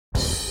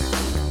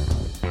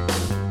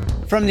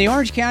From the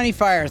Orange County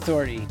Fire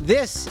Authority,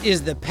 this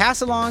is the Pass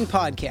Along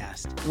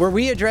Podcast, where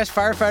we address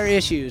firefighter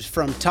issues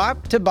from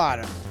top to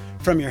bottom,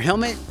 from your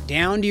helmet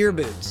down to your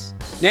boots.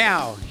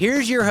 Now,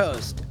 here's your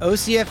host,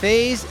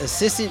 OCFA's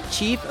Assistant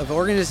Chief of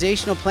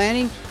Organizational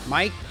Planning,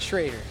 Mike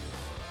Schrader.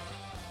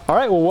 All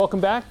right, well, welcome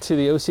back to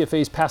the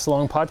OCFA's Pass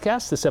Along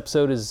Podcast. This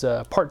episode is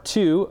part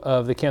 2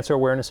 of the Cancer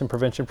Awareness and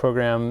Prevention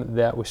program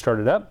that we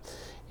started up.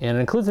 And it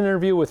includes an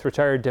interview with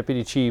retired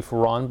Deputy Chief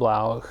Mary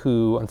Blaul,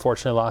 who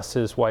unfortunately lost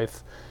his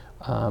wife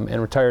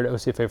and retired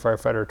OCFA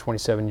Firefighter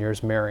 27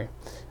 years, Mary.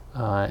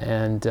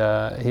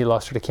 He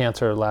lost her to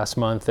cancer last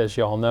month, as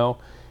you all know.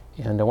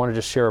 And I want to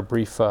just share a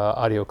brief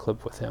audio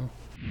clip with him.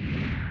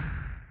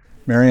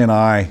 Mary and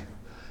I,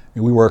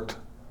 we worked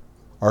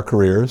our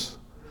careers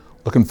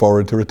looking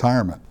forward to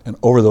retirement. And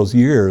over those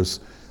years,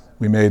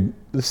 we made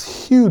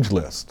this huge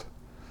list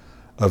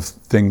of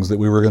things that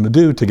we were going to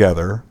do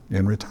together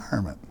in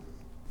retirement.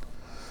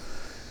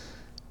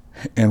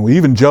 And we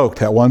even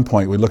joked at one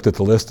point, we looked at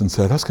the list and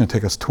said, that's going to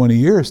take us 20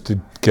 years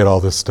to get all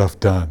this stuff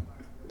done.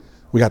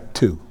 We got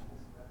 2.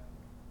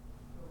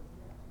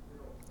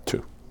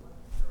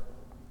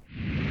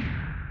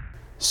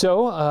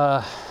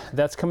 So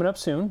that's coming up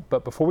soon,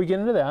 but before we get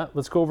into that,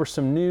 let's go over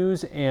some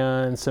news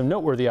and some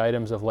noteworthy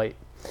items of late.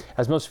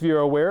 As most of you are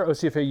aware,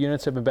 OCFA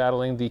units have been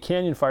battling the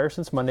Canyon fire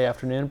since Monday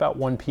afternoon, about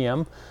 1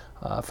 p.m.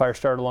 Fire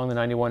started along the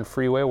 91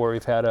 freeway, where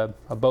we've had a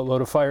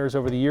boatload of fires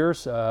over the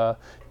years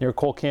near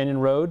Coal Canyon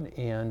Road,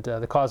 and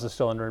the cause is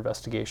still under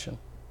investigation.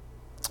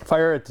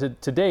 Fire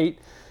to date,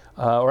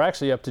 or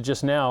actually up to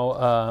just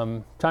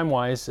now,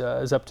 time-wise,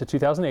 is up to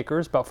 2,000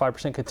 acres, about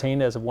 5%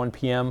 contained as of 1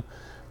 p.m.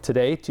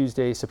 today,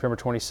 Tuesday, September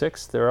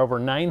 26th. There are over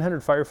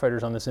 900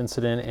 firefighters on this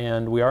incident,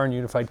 and we are in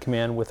unified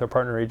command with our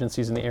partner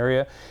agencies in the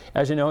area.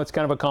 As you know, it's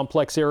kind of a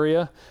complex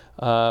area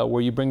where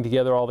you bring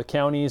together all the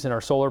counties in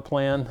our solar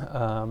plan,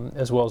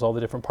 as well as all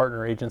the different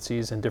partner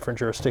agencies in different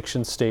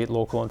jurisdictions, state,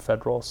 local, and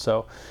federal.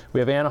 So we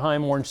have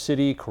Anaheim, Orange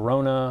City,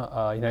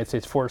 Corona, United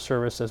States Forest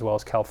Service, as well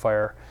as CAL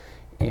FIRE,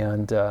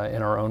 and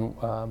our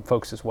own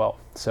folks as well.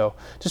 So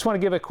just want to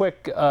give a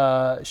quick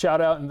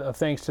shout out and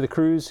thanks to the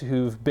crews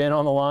who've been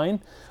on the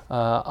line.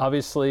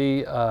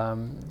 Obviously,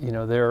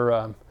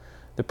 they're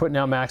putting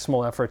out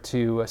maximal effort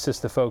to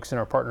assist the folks in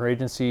our partner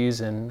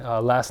agencies. And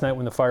last night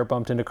when the fire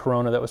bumped into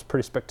Corona, that was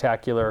pretty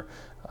spectacular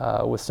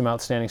with some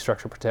outstanding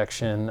structure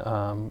protection.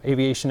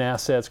 Aviation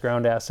assets,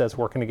 ground assets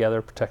working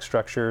together, protect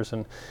structures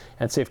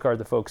and safeguard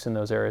the folks in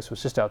those areas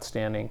was just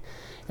outstanding.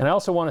 And I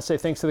also want to say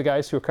thanks to the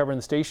guys who are covering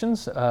the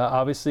stations.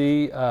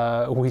 Obviously,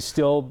 we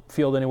still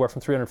field anywhere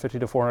from 350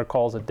 to 400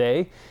 calls a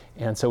day.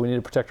 And so we need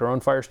to protect our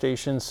own fire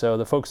stations. So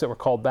the folks that were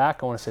called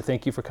back, I want to say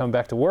thank you for coming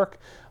back to work.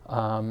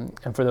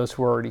 And for those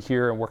who are already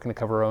here and working to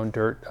cover our own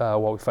dirt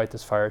while we fight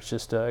this fire, it's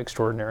just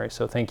extraordinary.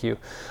 So thank you.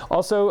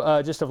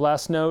 Also, just of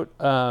last note,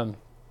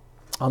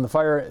 on the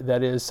fire,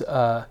 that is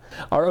our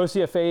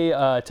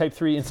OCFA Type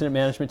 3 Incident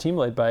Management Team,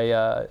 led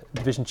by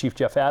Division Chief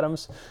Jeff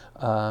Adams,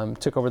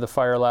 took over the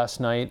fire last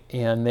night.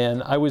 And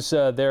then I was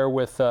there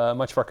with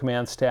much of our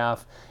command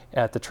staff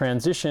at the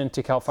transition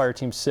to CAL FIRE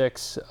Team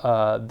 6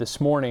 this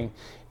morning.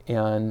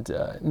 And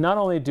not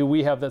only do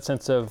we have that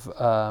sense of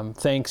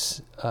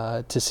thanks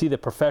to see the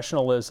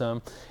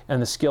professionalism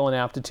and the skill and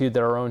aptitude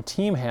that our own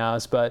team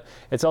has, but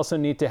it's also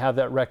neat to have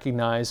that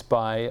recognized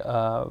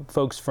by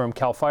folks from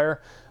CAL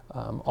FIRE,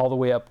 all the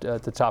way up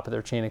at the top of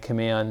their chain of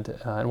command,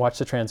 and watch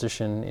the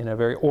transition in a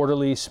very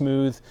orderly,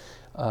 smooth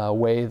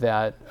way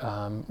that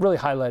really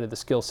highlighted the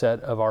skill set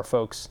of our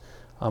folks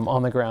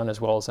on the ground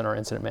as well as in our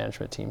incident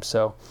management team.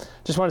 So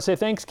just want to say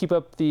thanks. Keep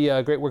up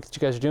the great work that you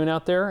guys are doing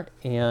out there.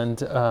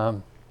 And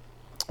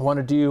I want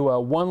to do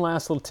one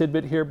last little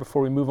tidbit here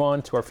before we move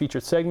on to our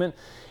featured segment,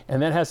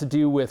 and that has to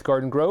do with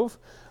Garden Grove.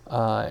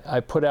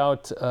 I put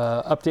out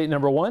update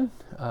number 1,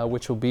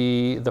 which will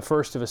be the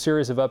first of a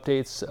series of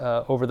updates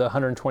over the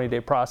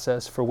 120-day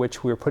process, for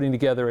which we're putting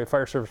together a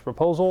fire service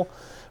proposal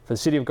for the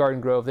city of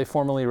Garden Grove. They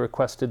formally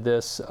requested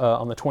this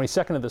on the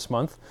 22nd of this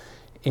month,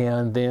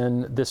 and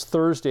then this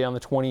Thursday on the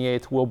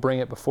 28th, we'll bring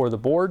it before the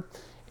board.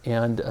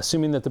 And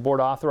assuming that the board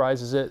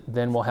authorizes it,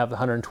 then we'll have the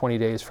 120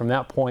 days from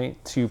that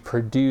point to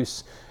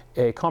produce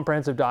a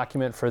comprehensive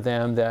document for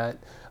them that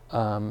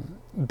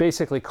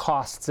basically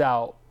costs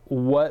out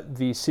what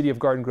the city of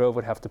Garden Grove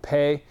would have to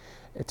pay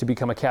to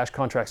become a cash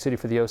contract city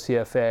for the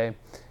OCFA,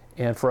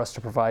 and for us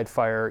to provide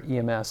fire,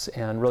 EMS,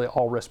 and really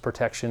all risk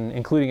protection,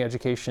 including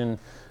education,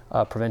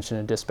 prevention,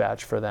 and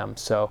dispatch for them.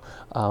 So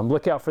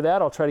look out for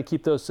that. I'll try to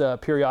keep those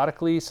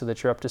periodically so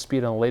that you're up to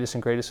speed on the latest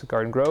and greatest with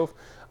Garden Grove.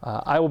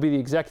 I will be the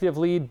executive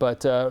lead,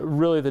 but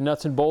really the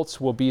nuts and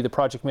bolts will be the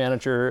project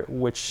manager,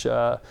 which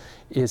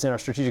is in our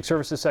strategic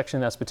services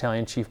section. That's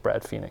Battalion Chief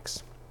Brad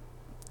Phoenix.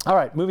 All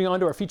right, moving on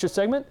to our featured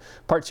segment,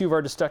 part 2 of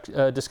our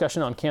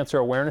discussion on cancer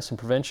awareness and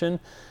prevention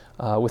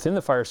within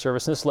the fire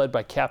service. And this is led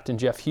by Captain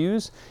Jeff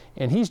Hughes,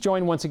 and he's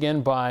joined once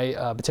again by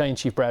Battalion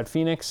Chief Brad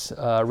Phoenix,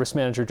 Risk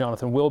Manager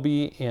Jonathan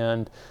Wilby,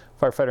 and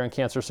firefighter and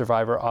cancer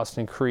survivor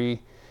Austin Krie.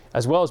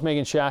 as well as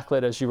Megan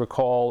Shacklett, as you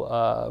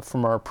recall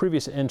from our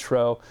previous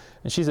intro.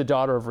 And she's a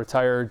daughter of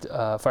retired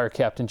Fire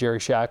Captain Jerry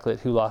Shacklett,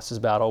 who lost his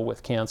battle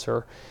with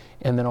cancer.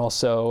 And then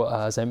also,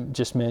 as I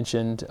just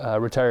mentioned,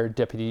 retired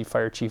Deputy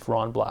Fire Chief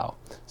Ron Blaul.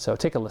 So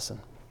take a listen.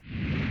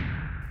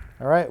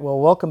 All right, well,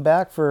 welcome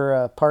back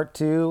for part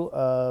 2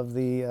 of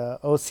the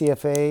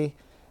OCFA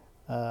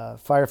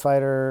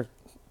Firefighter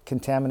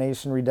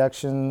Contamination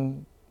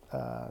Reduction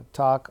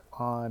talk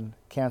on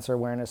cancer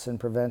awareness and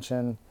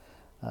prevention.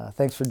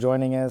 Thanks for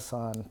joining us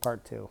on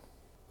part 2.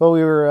 Well,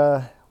 we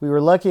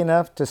were lucky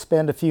enough to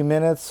spend a few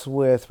minutes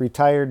with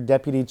retired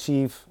Deputy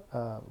Chief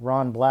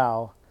Ron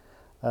Blaul,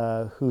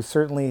 who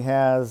certainly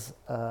has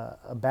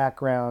a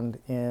background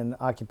in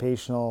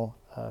occupational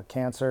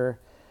cancer.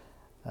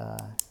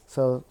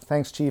 So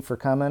thanks, Chief, for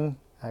coming.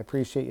 I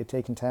appreciate you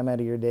taking time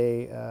out of your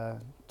day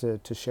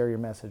to share your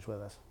message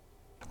with us.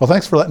 Well,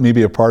 thanks for letting me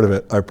be a part of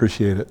it. I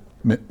appreciate it.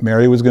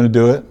 Mary was going to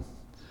do it,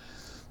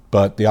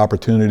 but the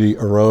opportunity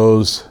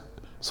arose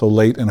so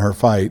late in her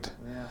fight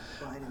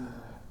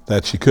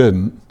that she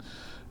couldn't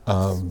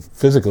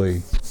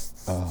physically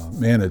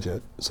manage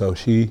it. So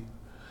she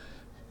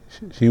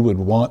would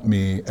want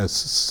me as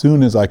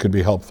soon as I could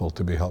be helpful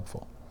to be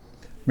helpful.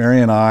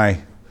 Mary and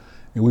I,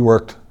 we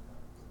worked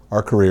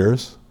our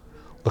careers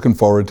looking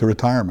forward to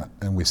retirement,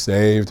 and we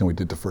saved and we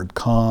did deferred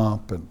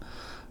comp, and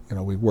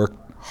we worked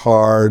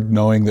hard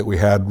knowing that we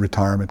had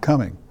retirement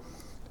coming.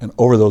 And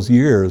over those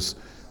years,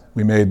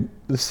 we made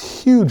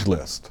this huge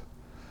list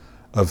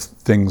of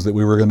things that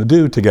we were going to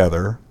do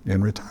together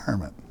in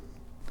retirement.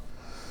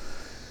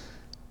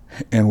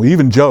 And we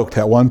even joked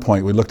at one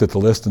point, we looked at the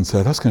list and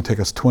said, that's going to take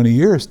us 20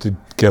 years to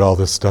get all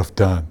this stuff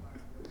done.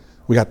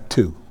 We got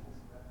 2.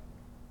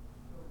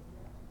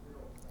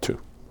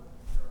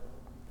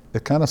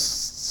 It kind of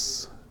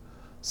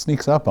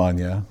sneaks up on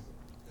you.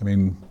 I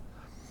mean,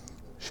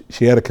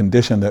 she had a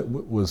condition that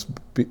was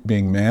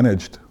being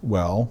managed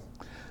well,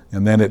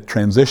 and then it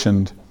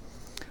transitioned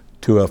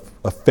to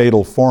a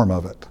fatal form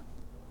of it.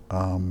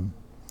 And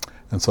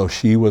so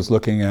she was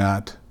looking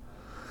at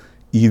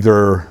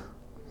either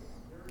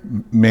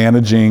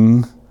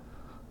managing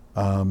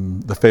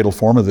the fatal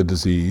form of the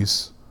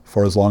disease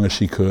for as long as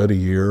she could, a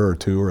year or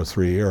 2 or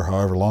 3 or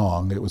however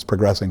long. It was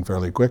progressing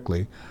fairly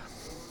quickly.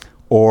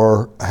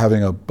 Or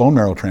having a bone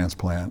marrow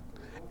transplant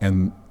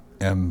and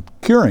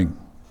curing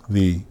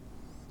the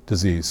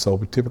disease. So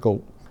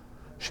typical,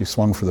 she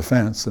swung for the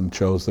fence and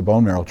chose the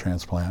bone marrow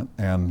transplant.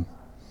 And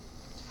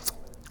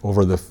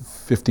over the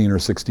 15 or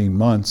 16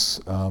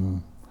 months,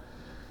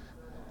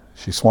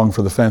 she swung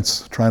for the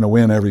fence trying to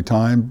win every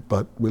time,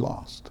 but we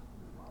lost.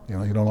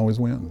 You don't always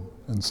win.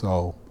 And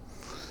so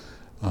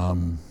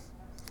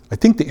I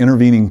think the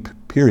intervening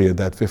period,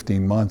 that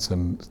 15 months,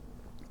 and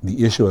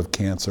the issue of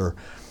cancer,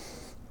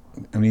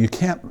 you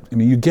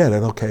get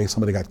it, okay,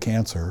 somebody got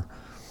cancer,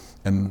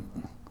 and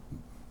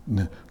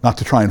not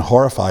to try and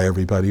horrify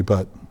everybody,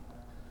 but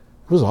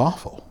it was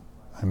awful.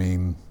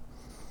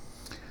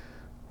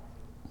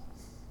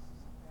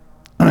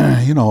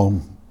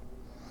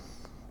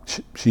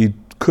 She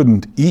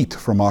couldn't eat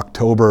from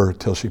October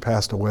till she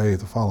passed away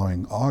the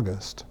following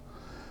August.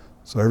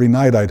 So every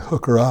night I'd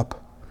hook her up.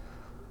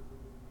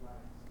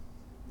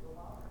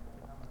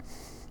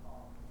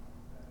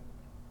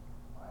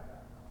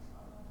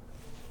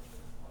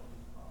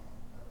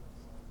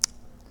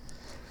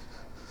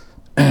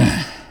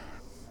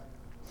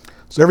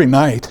 So every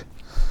night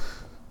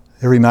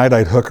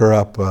I'd hook her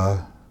up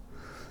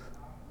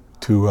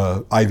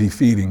to IV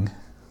feeding,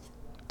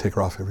 take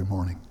her off every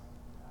morning.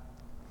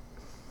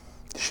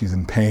 She's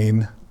in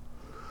pain.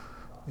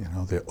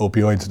 The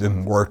opioids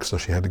didn't work, so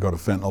she had to go to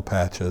fentanyl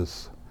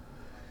patches,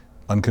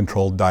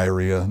 uncontrolled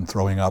diarrhea and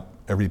throwing up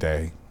every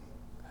day.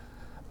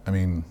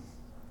 It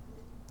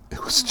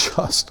was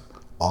just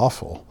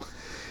awful.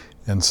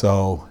 And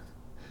so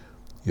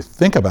you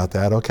think about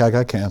that, okay, I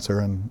got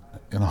cancer, and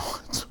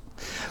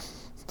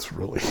it's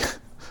really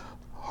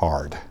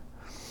hard.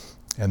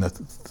 And the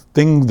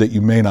thing that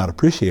you may not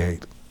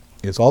appreciate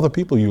is all the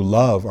people you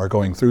love are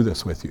going through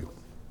this with you.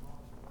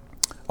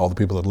 All the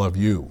people that love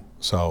you.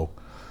 So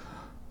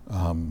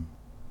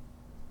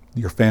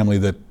your family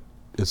that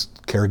is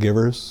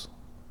caregivers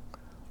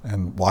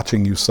and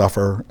watching you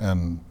suffer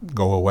and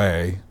go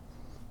away,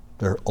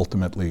 they're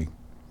ultimately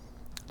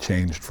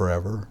changed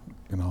forever.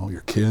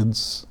 Your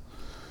kids,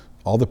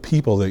 all the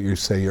people that you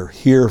say you're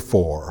here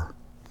for,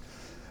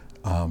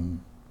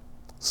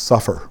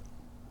 suffer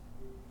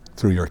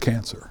through your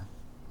cancer.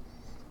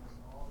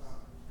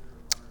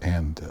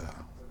 And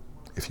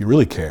if you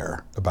really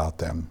care about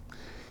them,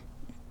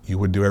 you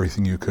would do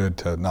everything you could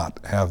to not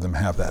have them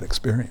have that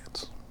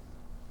experience.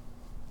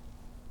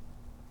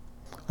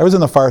 I was in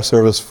the fire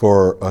service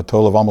for a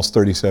total of almost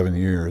 37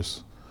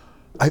 years.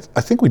 I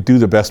think we do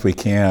the best we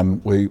can.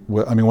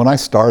 When I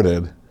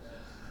started,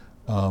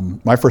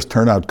 my first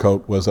turnout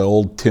coat was an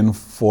old tin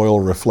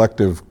foil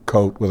reflective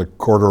coat with a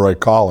corduroy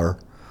collar,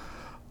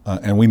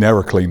 and we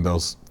never cleaned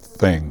those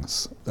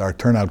things. Our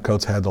turnout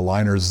coats had the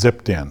liners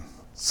zipped in.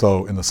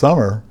 So in the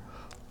summer,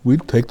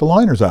 we'd take the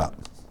liners out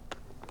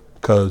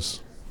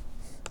because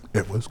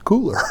it was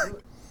cooler.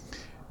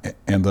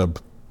 And the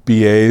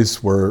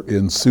BAs were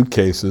in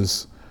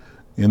suitcases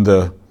in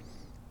the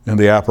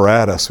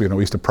apparatus. We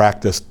used to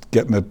practice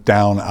getting it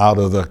down out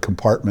of the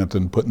compartment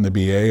and putting the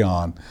BA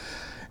on.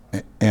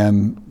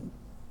 And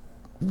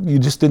you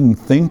just didn't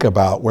think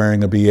about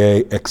wearing a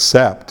BA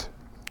except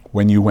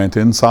when you went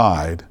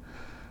inside.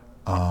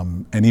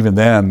 And even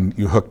then,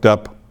 you hooked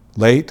up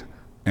late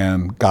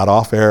and got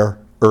off air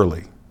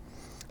early.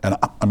 And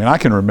I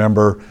can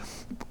remember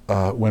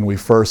when we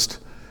first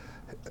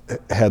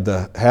had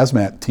the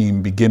hazmat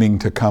team beginning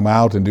to come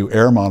out and do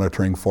air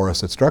monitoring for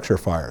us at structure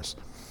fires.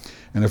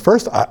 And at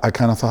first I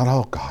kind of thought,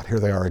 oh God, here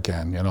they are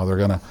again. They're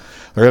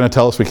gonna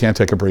tell us we can't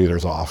take our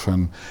breathers off.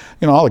 And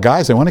all the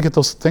guys, they want to get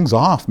those things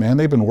off, man.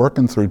 They've been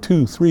working through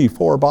 2, 3,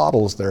 4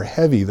 bottles. They're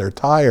heavy, they're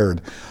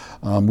tired.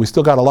 We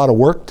still got a lot of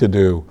work to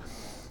do.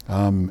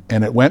 And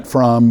it went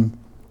from,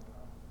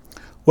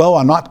 well,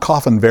 I'm not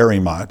coughing very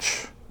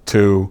much,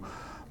 to,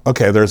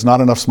 okay, there's not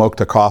enough smoke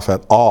to cough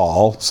at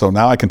all, so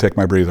now I can take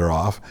my breather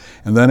off.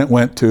 And then it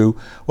went to,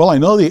 well, I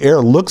know the air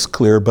looks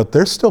clear, but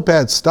there's still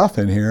bad stuff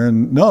in here,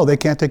 and no, they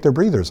can't take their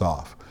breathers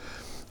off.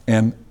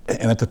 And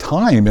at the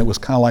time, it was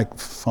kind of like,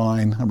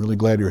 fine, I'm really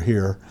glad you're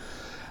here.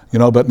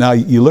 But now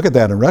you look at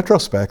that in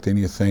retrospect and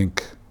you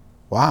think,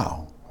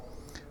 wow,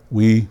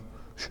 we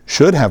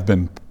should have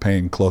been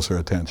paying closer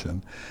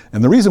attention.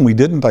 And the reason we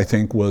didn't, I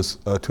think, was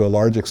to a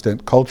large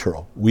extent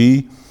cultural.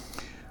 We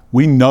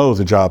know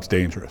the job's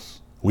dangerous.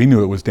 We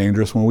knew it was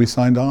dangerous when we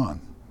signed on.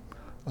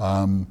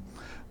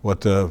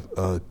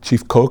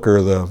 Chief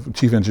Coker, the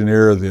chief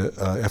engineer of the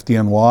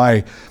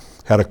FDNY,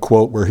 had a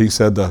quote where he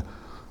said,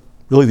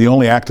 really the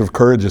only act of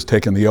courage is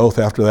taking the oath.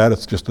 After that,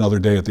 it's just another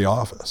day at the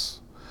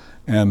office.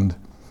 And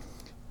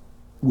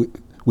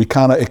we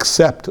kind of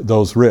accept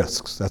those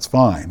risks. That's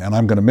fine. And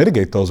I'm going to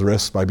mitigate those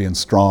risks by being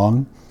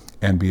strong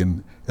and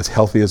being as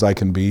healthy as I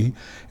can be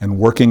and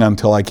working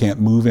until I can't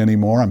move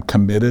anymore. I'm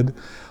committed.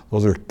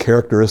 Those are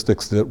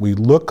characteristics that we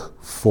look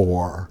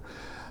for.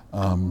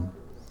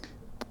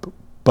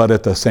 But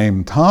at the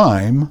same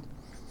time,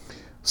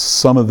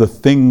 some of the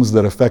things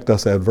that affect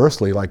us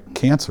adversely, like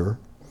cancer,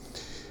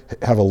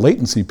 have a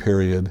latency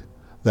period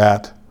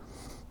that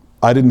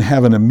I didn't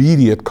have an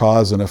immediate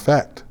cause and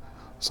effect.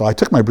 So I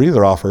took my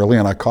breather off early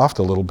and I coughed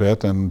a little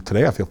bit, and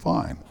today I feel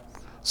fine.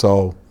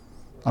 So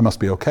I must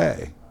be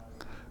okay.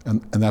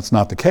 And that's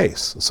not the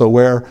case. So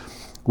where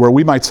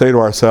we might say to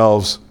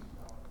ourselves,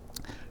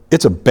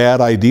 it's a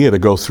bad idea to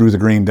go through the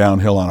green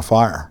downhill on a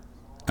fire.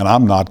 And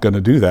I'm not going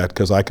to do that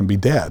because I can be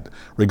dead,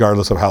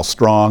 regardless of how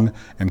strong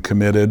and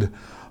committed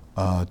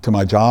to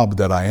my job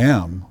that I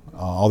am,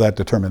 all that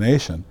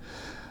determination.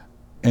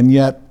 And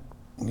yet,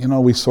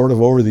 we sort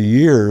of over the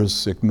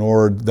years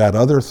ignored that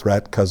other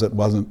threat because it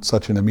wasn't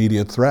such an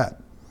immediate threat.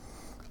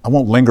 I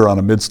won't linger on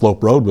a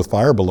mid-slope road with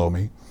fire below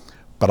me,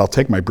 but I'll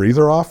take my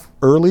breather off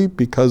early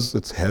because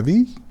it's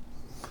heavy.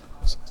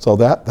 So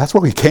that's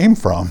where we came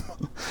from.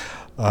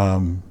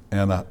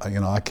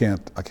 I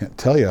can't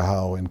tell you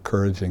how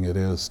encouraging it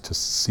is to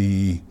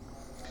see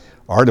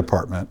our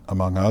department,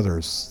 among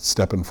others,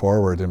 stepping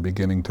forward and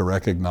beginning to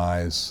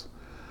recognize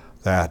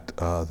that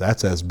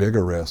that's as big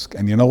a risk.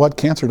 And you know what?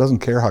 Cancer doesn't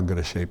care how good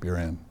a shape you're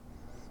in.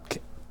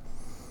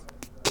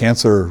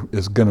 Cancer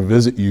is going to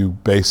visit you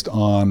based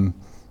on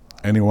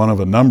any one of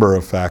a number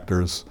of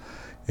factors,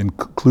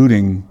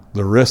 including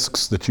the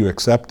risks that you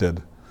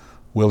accepted,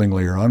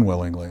 willingly or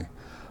unwillingly.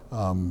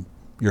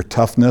 Your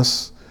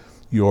toughness,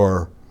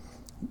 your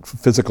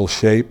physical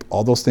shape,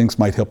 all those things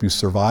might help you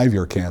survive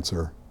your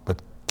cancer,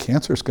 but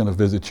cancer is going to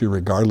visit you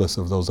regardless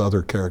of those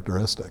other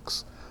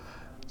characteristics.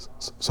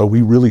 So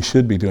we really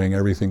should be doing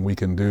everything we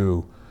can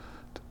do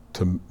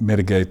to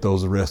mitigate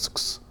those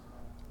risks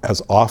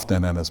as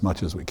often and as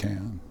much as we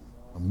can.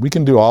 We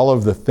can do all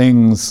of the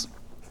things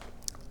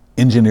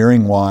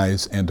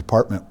engineering-wise and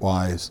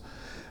department-wise,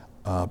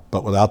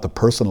 but without the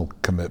personal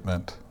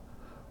commitment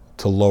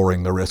to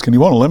lowering the risk. And you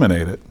won't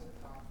eliminate it.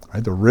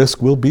 Right? The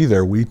risk will be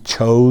there. We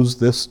chose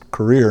this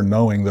career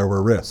knowing there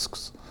were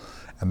risks,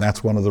 and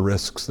that's one of the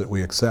risks that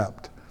we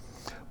accept.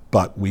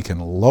 But we can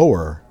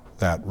lower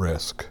that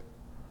risk,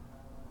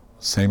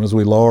 same as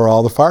we lower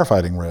all the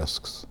firefighting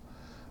risks,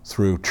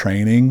 through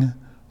training,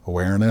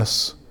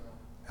 awareness,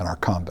 and our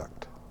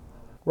conduct.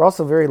 We're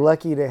also very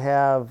lucky to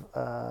have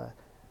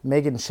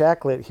Megan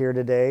Shacklett here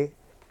today,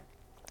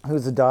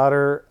 who's the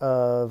daughter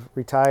of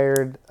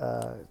retired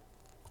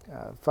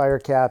Fire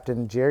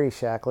Captain Jerry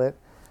Shacklett,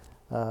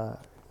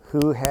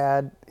 who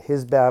had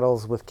his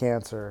battles with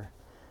cancer.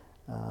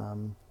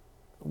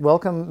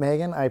 Welcome,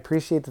 Megan. I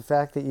appreciate the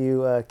fact that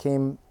you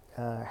came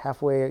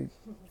halfway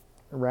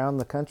around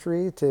the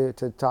country to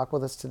talk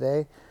with us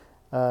today.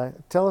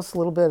 Tell us a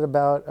little bit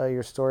about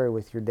your story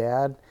with your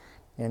dad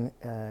and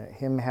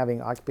him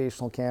having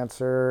occupational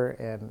cancer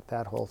and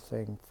that whole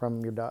thing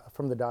from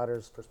the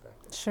daughter's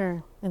perspective.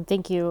 Sure, and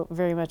thank you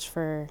very much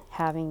for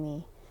having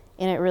me.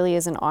 And it really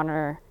is an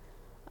honor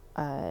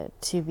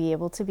to be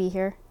able to be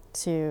here,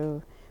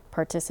 to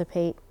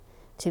participate,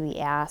 to be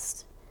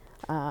asked.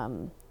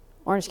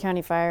 Orange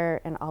County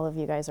Fire and all of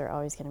you guys are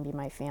always going to be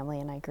my family,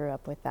 and I grew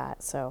up with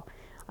that. So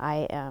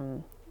I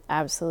am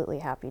absolutely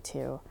happy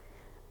to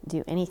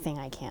do anything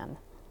I can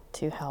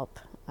to help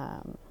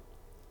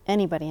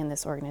anybody in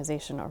this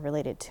organization or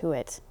related to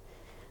it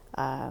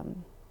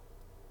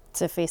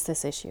to face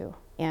this issue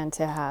and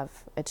to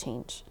have a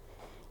change.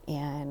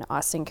 And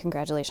Austin,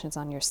 congratulations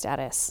on your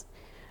status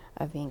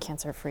of being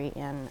cancer-free.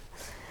 And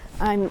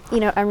I'm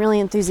really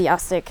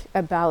enthusiastic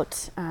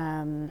about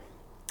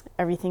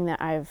everything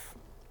that I've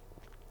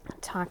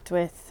talked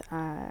with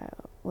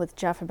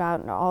Jeff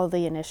about, and all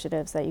the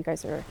initiatives that you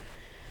guys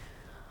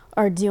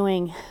are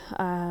doing.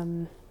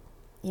 And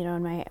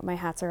my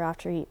hats are off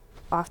to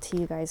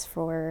you guys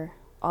for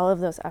all of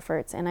those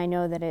efforts. And I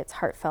know that it's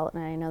heartfelt,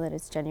 and I know that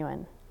it's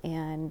genuine.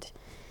 And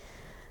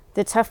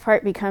the tough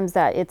part becomes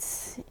that it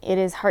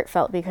is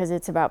heartfelt because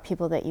it's about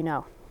people that you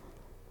know.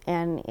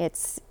 And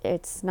it's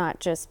not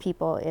just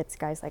people, it's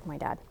guys like my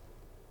dad.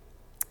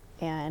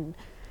 And,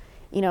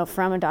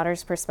 from a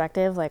daughter's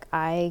perspective, like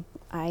I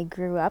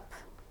grew up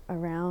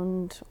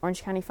around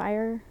Orange County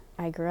Fire.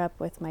 I grew up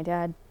with my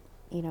dad,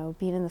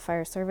 being in the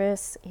fire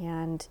service,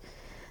 and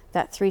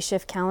that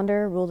 3-shift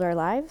calendar ruled our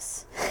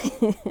lives.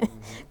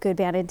 Good,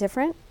 bad, and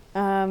different.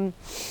 And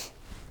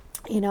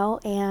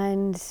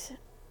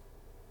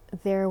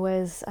there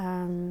was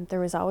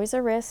always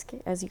a risk,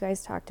 as you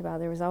guys talked about.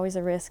 There was always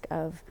a risk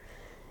of,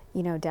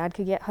 Dad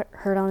could get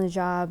hurt on the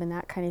job and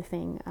that kind of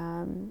thing.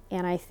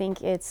 And I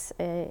think it's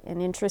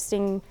an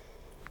interesting,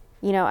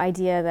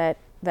 idea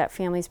that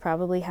families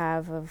probably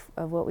have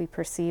of what we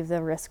perceive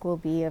the risk will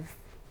be of,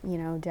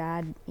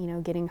 Dad,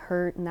 getting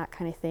hurt and that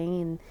kind of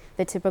thing, and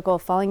the typical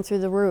falling through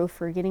the roof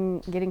or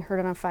getting hurt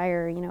on a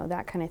fire,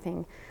 that kind of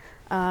thing.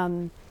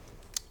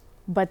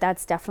 But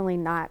that's definitely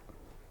not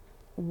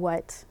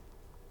what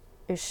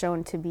is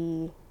shown to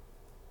be,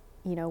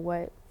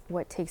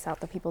 what takes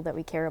out the people that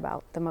we care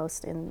about the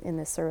most in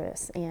this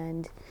service.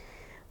 And,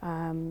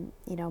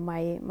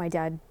 my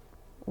dad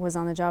was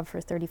on the job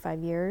for 35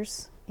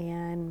 years,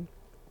 and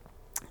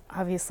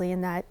obviously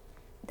in that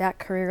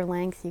career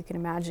length, you can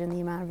imagine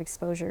the amount of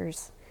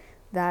exposures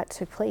that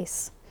took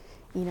place,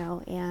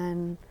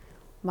 and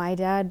my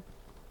dad,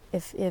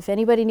 if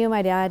anybody knew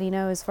my dad,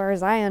 as far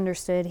as I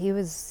understood, he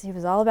was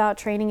all about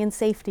training and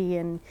safety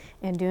and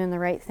doing the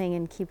right thing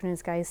and keeping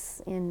his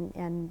guys and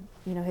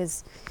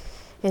his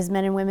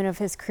men and women of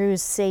his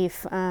crews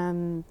safe,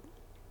 and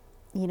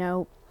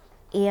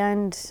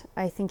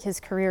I think his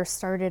career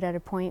started at a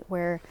point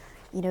where,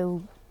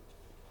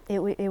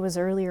 it was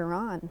earlier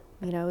on.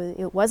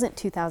 It wasn't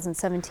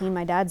 2017.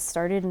 My dad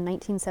started in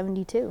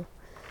 1972.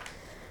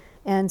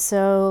 And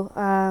so,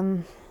 I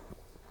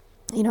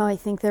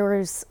think there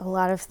was a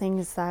lot of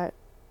things that,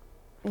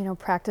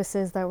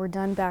 practices that were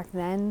done back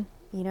then,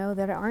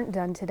 that aren't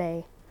done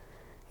today,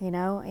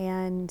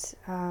 and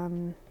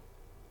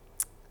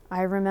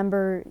I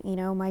remember,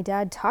 my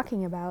dad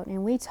talking about,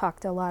 and we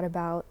talked a lot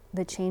about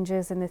the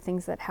changes and the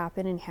things that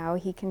happened and how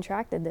he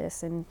contracted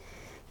this, and,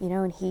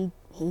 and he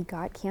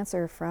got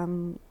cancer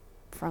from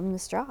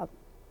this job.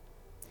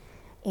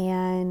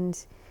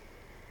 And,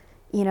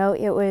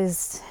 it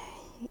was,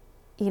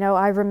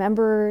 I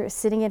remember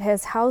sitting at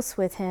his house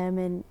with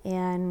him,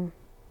 and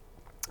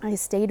I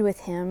stayed with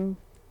him,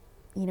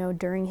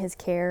 during his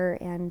care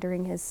and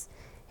during his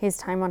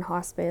time on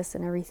hospice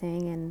and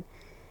everything.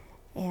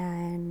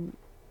 And,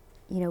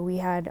 we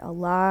had a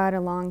lot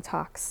of long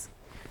talks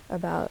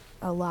about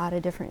a lot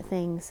of different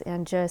things,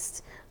 and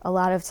just a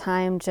lot of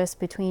time just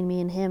between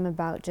me and him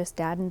about just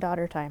dad and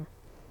daughter time,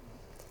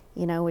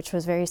 which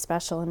was very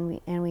special.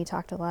 And we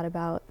talked a lot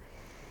about,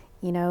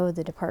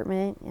 the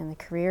department and the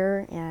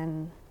career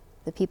and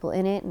the people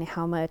in it, and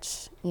how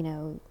much,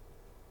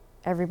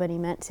 everybody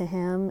meant to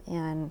him,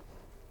 and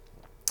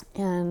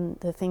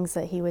the things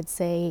that he would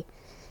say,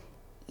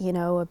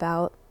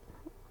 about,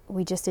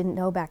 we just didn't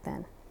know back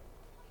then,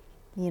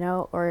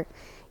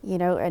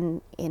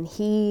 and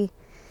he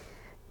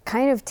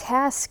kind of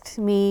tasked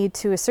me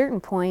to a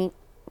certain point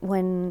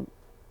when,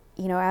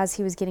 as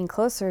he was getting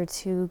closer,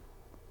 to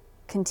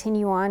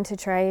continue on to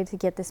try to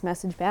get this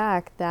message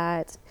back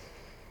that,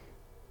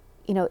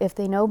 if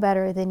they know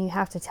better, then you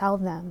have to tell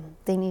them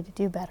they need to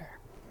do better.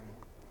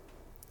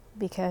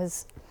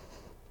 Because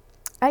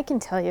I can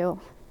tell you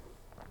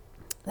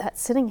that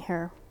sitting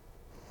here,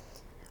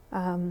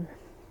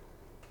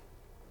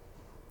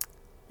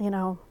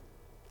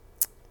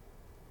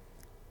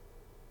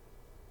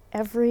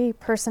 every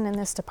person in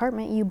this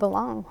department, you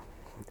belong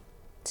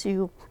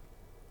to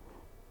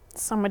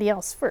somebody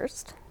else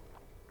first.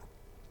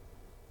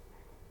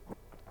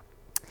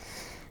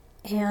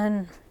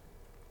 And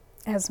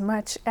as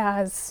much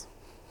as,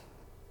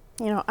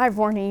 I've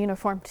worn a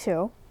uniform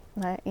too,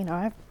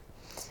 I've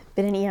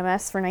been in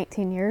EMS for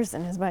 19 years,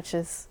 and as much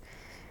as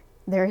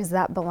there is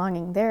that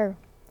belonging there,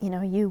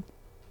 you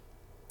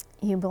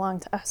belong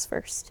to us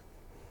first.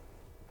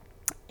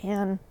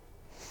 And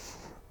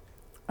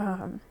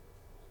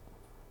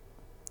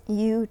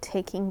you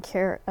taking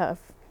care of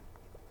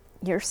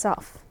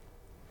yourself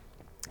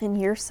and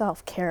your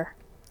self-care,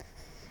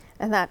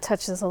 and that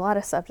touches a lot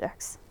of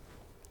subjects.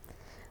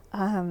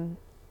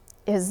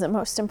 is the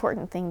most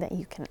important thing that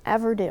you can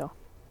ever do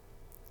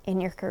in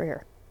your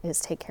career, is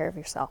take care of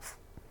yourself.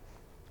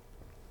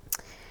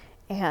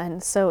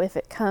 And so if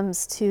it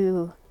comes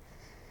to,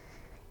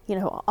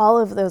 all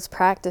of those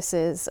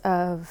practices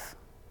of,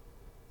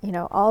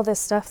 all this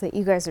stuff that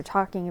you guys are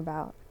talking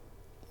about,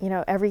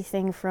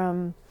 everything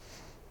from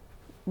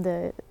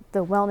the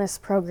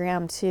wellness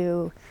program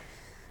to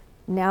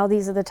now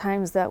these are the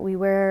times that we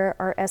wear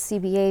our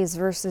SCBAs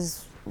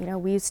versus,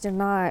 we used to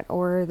not,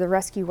 or the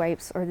rescue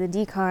wipes or the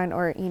decon,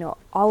 or,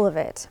 all of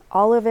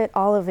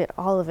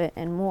it,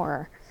 and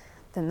more,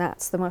 then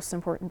that's the most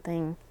important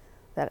thing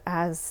that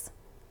as,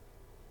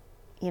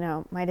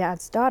 my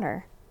dad's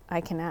daughter, I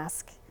can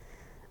ask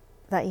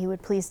that you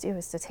would please do,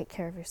 is to take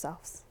care of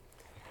yourselves.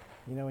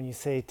 When you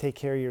say take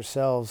care of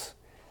yourselves,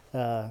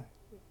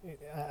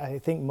 I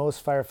think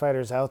most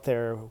firefighters out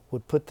there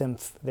would put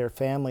their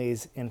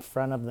families in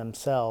front of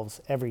themselves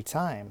every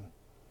time.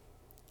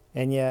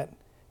 And yet,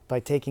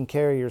 by taking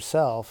care of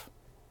yourself,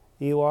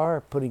 you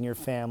are putting your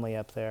family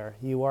up there.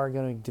 You are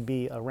going to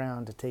be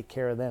around to take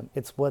care of them.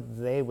 It's what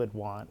they would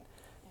want.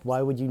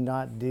 Why would you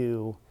not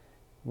do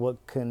what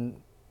can,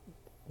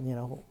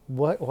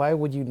 why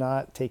would you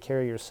not take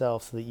care of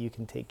yourself so that you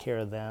can take care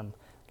of them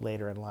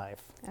later in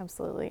life?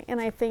 Absolutely.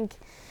 And I think,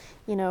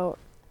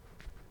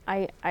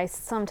 I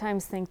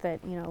sometimes think that,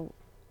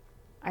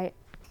 I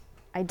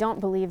don't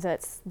believe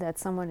that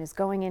someone is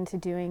going into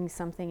doing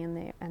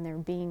something and they're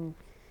being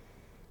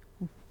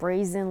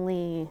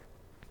brazenly,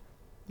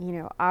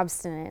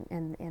 obstinate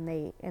and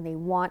they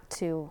want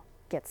to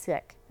get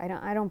sick.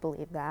 I don't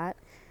believe that.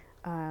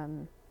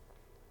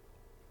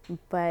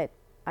 But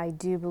I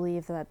do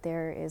believe that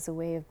there is a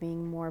way of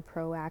being more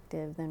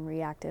proactive than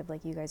reactive,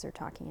 like you guys are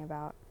talking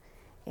about.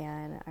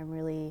 And I'm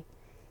really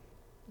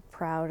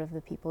proud of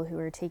the people who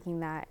are taking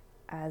that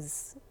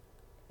as,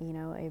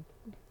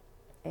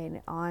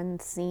 an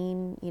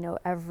on-scene,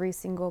 every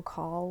single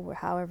call,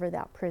 however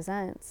that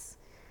presents.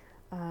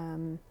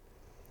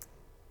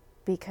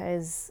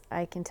 Because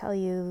I can tell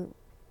you,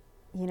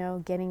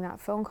 getting that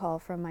phone call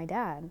from my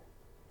dad,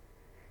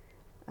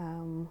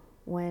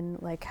 when,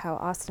 like how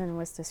Austin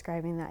was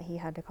describing that he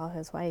had to call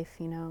his wife,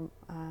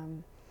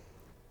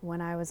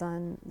 when I was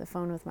on the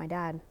phone with my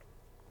dad,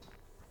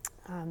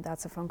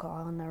 that's a phone call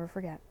I'll never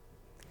forget.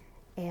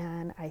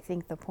 And I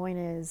think the point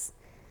is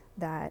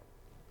that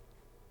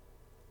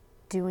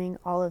doing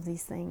all of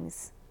these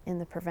things in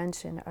the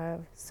prevention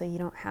of, so you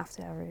don't have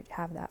to ever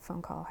have that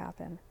phone call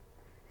happen,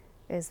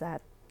 is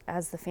that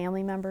as the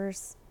family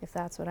members, if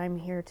that's what I'm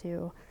here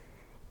to,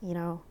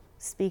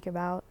 speak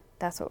about,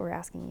 that's what we're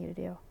asking you to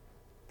do.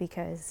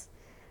 Because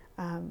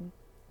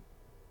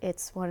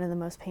it's one of the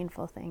most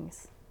painful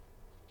things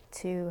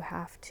to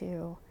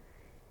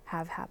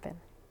have happen.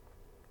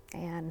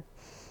 And,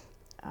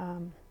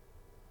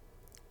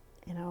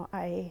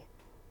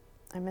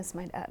 I miss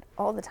my dad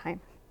all the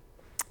time.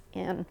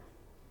 And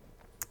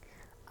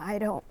I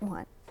don't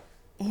want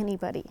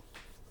anybody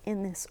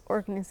in this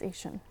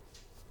organization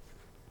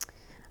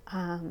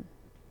to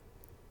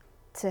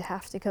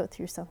have to go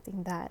through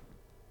something that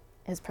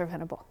is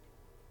preventable.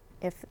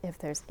 If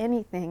there's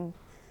anything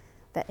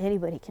that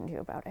anybody can do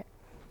about it,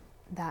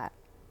 that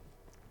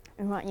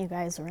we want you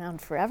guys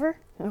around forever.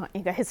 We want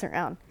you guys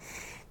around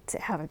to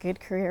have a good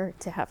career,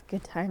 to have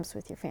good times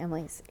with your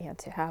families, and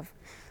to have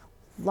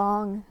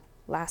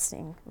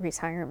long-lasting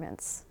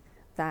retirements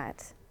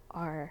that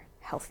are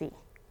healthy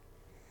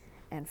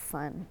and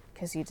fun,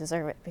 because you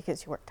deserve it,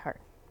 because you worked hard.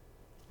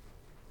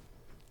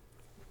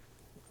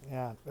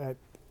 Yeah,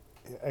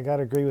 I got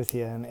to agree with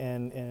you,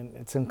 and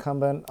it's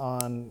incumbent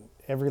on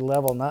every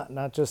level,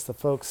 not just the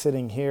folks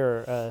sitting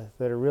here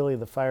that are really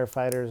the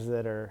firefighters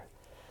that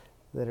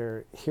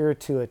are here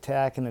to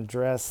attack and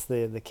address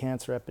the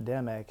cancer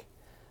epidemic,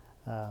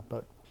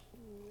 but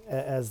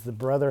as the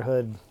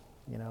brotherhood,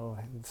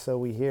 so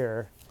we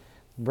hear,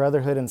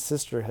 brotherhood and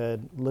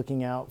sisterhood,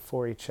 looking out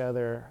for each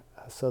other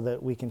so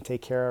that we can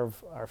take care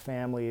of our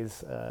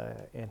families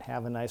and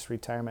have a nice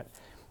retirement.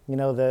 The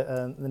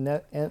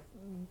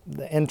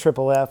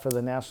NFFF, or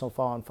the National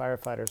Fallen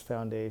Firefighters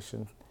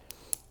Foundation,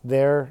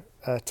 their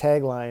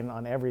tagline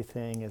on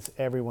everything is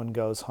 "Everyone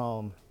goes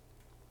home."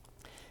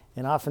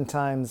 And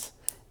oftentimes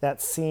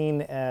that's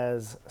seen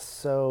as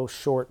so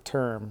short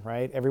term,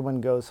 right?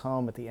 Everyone goes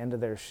home at the end of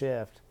their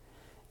shift.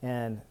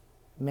 And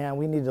man,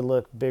 we need to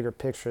look bigger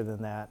picture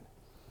than that.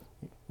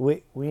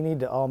 We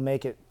need to all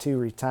make it to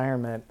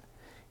retirement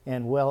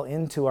and well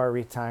into our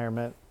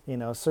retirement.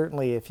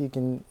 Certainly if you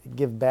can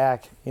give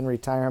back in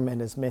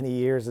retirement as many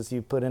years as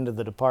you put into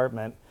the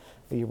department,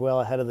 you're well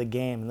ahead of the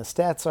game. And the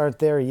stats aren't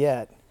there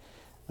yet,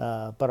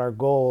 but our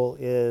goal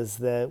is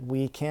that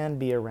we can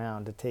be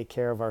around to take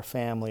care of our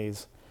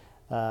families,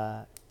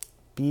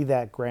 be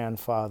that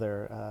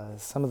grandfather.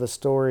 Some of the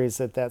stories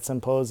at that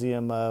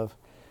symposium of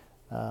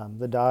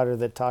the daughter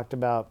that talked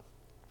about,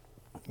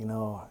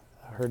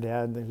 her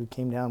dad who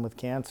came down with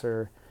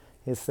cancer,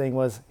 his thing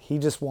was he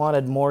just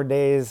wanted more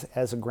days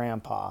as a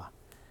grandpa.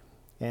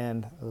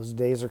 And those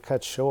days are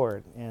cut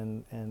short.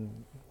 And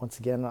once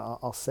again,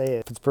 I'll say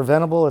it. If it's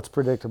preventable, it's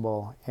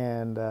predictable.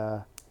 And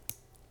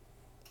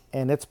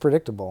it's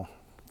predictable,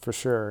 for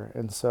sure.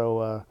 And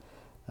so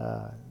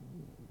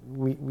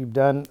we've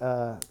done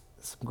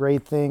some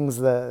great things.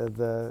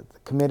 The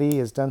committee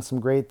has done some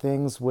great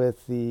things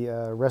with the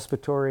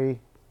respiratory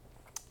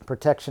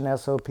protection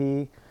SOP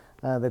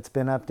that's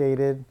been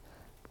updated.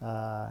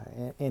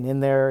 And in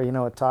there,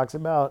 it talks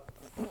about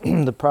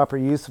the proper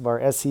use of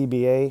our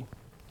SCBA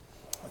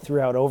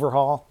throughout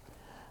overhaul.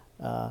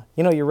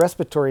 Your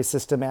respiratory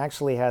system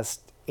actually has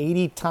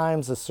 80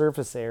 times the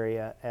surface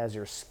area as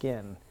your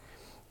skin.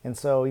 And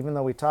so even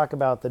though we talk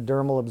about the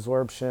dermal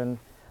absorption,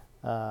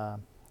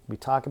 we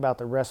talk about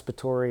the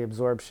respiratory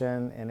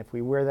absorption, and if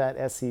we wear that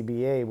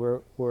SCBA,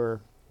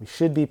 we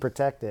should be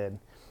protected.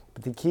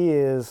 But the key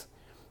is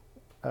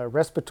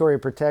respiratory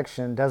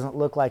protection doesn't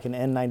look like an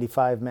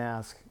N95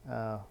 mask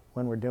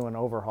when we're doing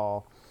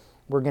overhaul.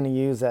 We're going to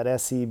use that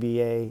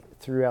SCBA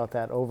throughout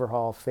that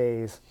overhaul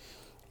phase.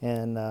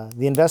 And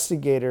the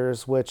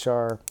investigators, which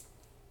are,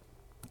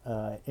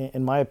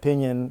 in my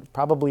opinion,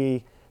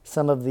 probably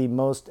some of the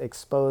most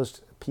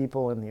exposed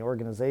people in the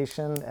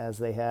organization, as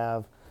they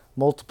have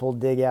multiple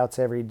dig outs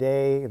every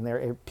day, and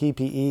their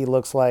PPE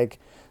looks like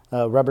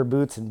rubber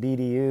boots and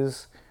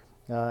BDUs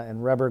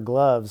and rubber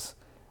gloves.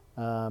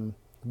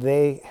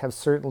 They have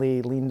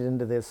certainly leaned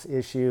into this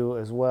issue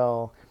as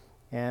well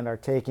and are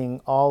taking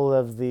all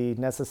of the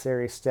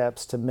necessary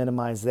steps to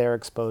minimize their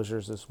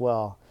exposures as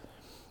well.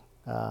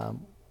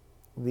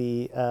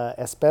 The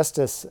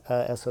asbestos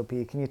SOP,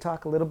 can you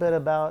talk a little bit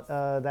about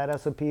that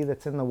SOP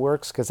that's in the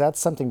works? Because that's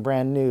something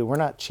brand new. We're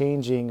not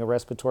changing a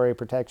respiratory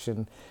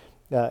protection.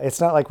 It's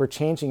not like we're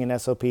changing an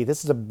SOP.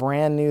 This is a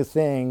brand new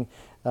thing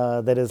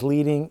that is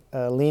leaning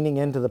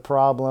into the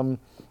problem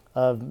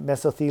of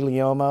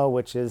mesothelioma,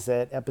 which is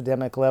at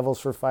epidemic levels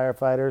for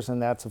firefighters,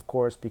 and that's, of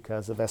course,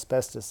 because of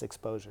asbestos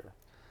exposure.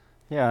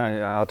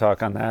 Yeah, I'll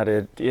talk on that.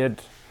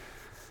 It's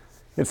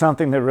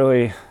something that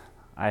really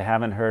I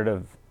haven't heard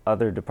of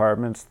other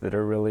departments that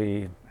are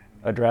really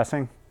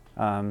addressing.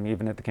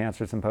 Even at the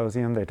Cancer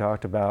Symposium, they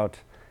talked about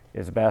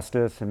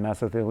asbestos and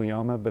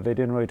mesothelioma, but they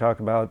didn't really talk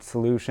about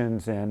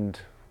solutions and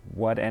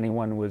what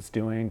anyone was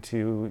doing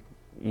to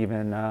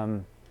even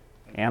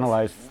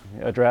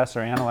address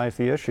or analyze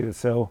the issue.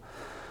 So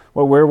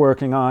what we're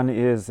working on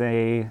is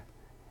a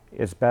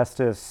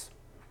asbestos,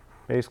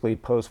 basically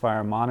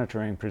post-fire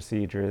monitoring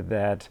procedure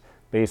that,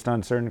 based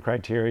on certain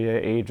criteria,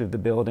 age of the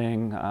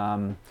building,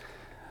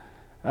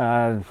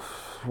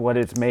 what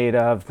it's made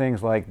of,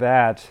 things like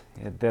that,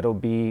 that'll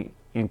be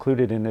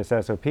included in this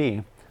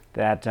SOP,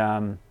 that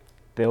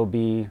there'll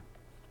be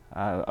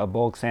a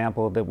bulk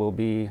sample that will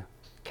be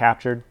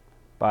captured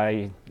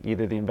by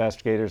either the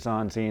investigators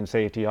on scene,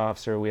 safety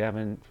officer. We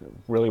haven't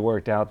really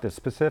worked out the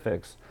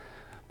specifics,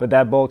 but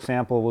that bulk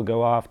sample will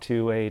go off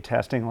to a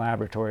testing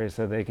laboratory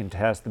so they can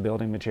test the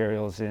building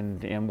materials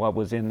and what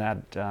was in that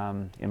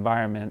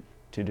environment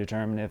to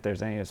determine if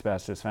there's any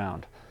asbestos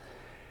found.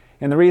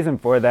 And the reason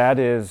for that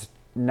is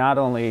not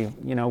only,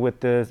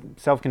 with the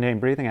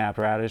self-contained breathing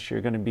apparatus,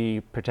 you're going to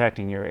be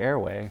protecting your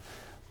airway,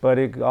 but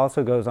it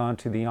also goes on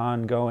to the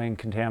ongoing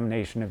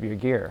contamination of your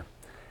gear.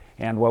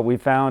 And what we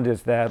found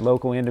is that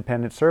local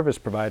independent service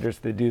providers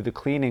that do the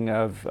cleaning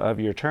of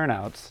your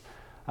turnouts,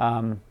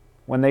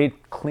 when they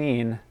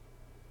clean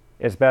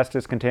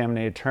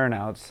asbestos-contaminated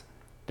turnouts,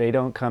 they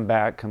don't come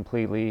back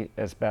completely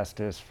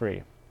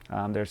asbestos-free.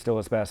 There's still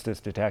asbestos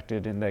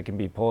detected, and they can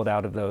be pulled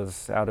out of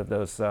those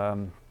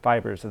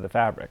fibers of the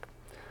fabric.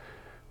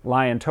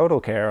 Lion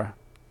Total Care,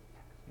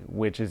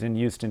 which is in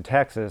Houston,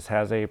 Texas,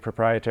 has a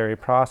proprietary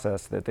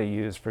process that they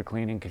use for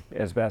cleaning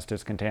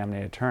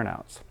asbestos-contaminated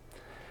turnouts.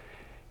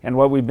 And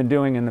what we've been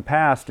doing in the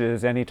past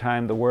is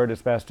anytime the word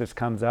asbestos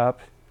comes up,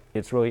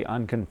 it's really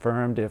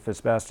unconfirmed if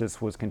asbestos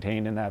was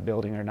contained in that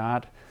building or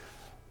not,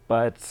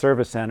 but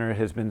Service Center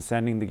has been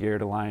sending the gear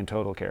to Lion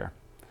Total Care.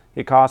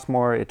 It costs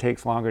more, it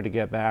takes longer to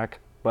get back,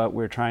 but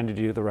we're trying to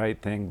do the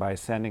right thing by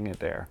sending it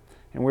there.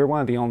 And we're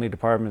one of the only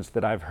departments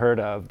that I've heard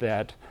of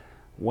that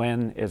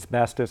when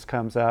asbestos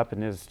comes up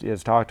and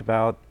is talked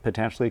about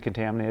potentially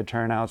contaminated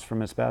turnouts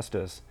from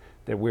asbestos,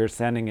 that we're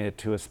sending it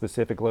to a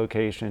specific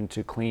location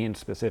to clean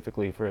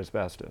specifically for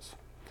asbestos.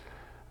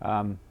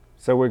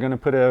 So we're going to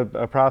put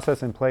a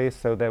process in place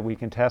so that we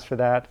can test for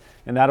that,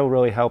 and that'll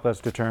really help us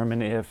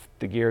determine if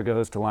the gear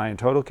goes to Lion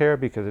Total Care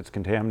because it's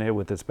contaminated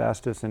with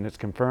asbestos and it's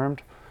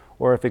confirmed,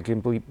 or if it can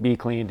be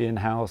cleaned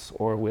in-house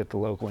or with the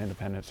local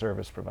independent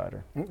service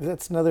provider.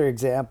 That's another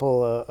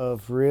example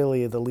of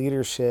really the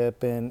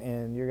leadership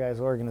and your guys'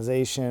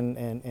 organization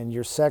and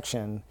your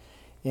section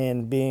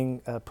in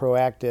being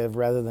proactive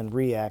rather than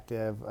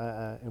reactive.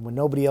 And when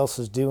nobody else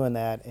is doing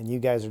that and you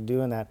guys are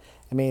doing that,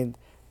 I mean,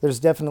 there's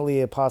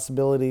definitely a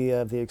possibility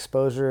of the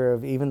exposure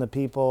of even the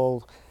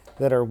people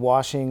that are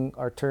washing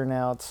our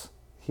turnouts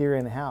here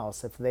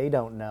in-house, if they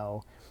don't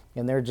know,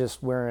 and they're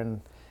just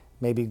wearing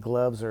maybe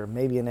gloves or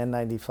maybe an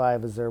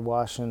N95 as they're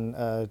washing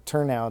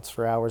turnouts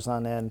for hours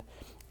on end.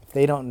 If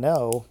they don't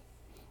know,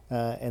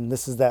 and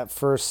this is that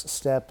first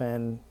step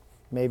in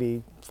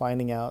maybe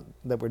finding out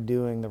that we're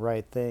doing the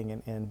right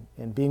thing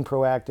and being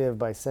proactive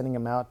by sending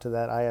them out to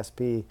that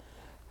ISP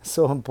is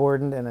so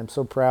important, and I'm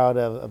so proud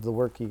of the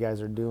work you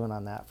guys are doing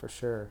on that for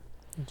sure.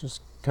 It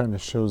just kind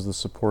of shows the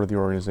support of the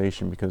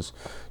organization, because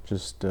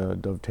just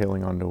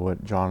dovetailing onto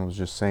what John was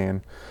just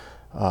saying,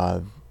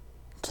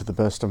 to the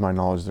best of my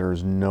knowledge, there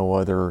is no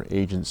other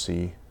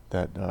agency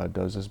that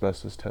does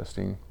asbestos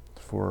testing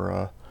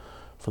for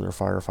their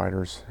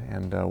firefighters,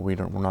 and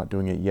we're not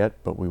doing it yet,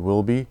 but we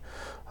will be.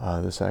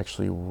 This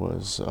actually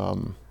was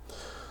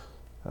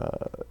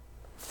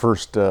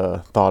first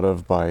thought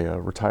of by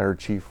retired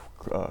Chief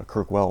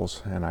Kirk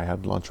Wells, and I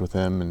had lunch with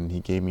him, and he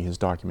gave me his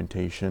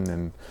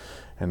documentation,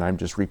 and I'm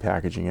just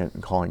repackaging it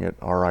and calling it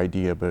our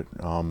idea, but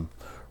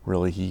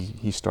really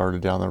he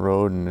started down the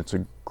road, and it's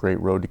a great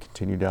road to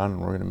continue down,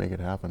 and we're going to make it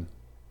happen.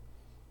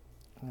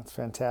 That's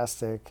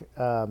fantastic.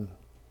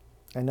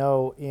 I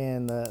know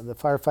in the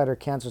Firefighter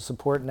Cancer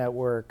Support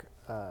Network,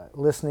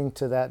 listening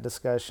to that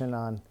discussion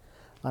on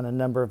a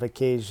number of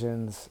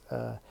occasions,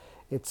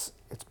 it's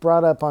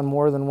brought up on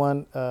more than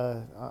one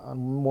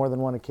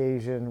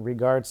occasion in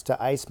regards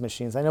to ice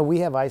machines. I know we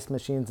have ice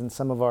machines in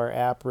some of our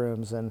app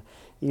rooms, and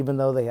even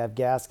though they have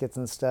gaskets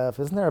and stuff,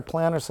 isn't there a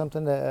plan or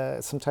something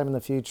to sometime in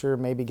the future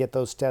maybe get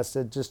those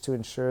tested just to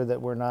ensure that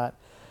we're not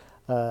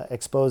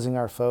exposing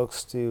our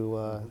folks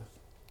to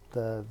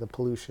the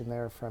pollution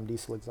there from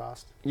diesel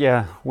exhaust?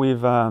 Yeah,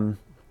 we've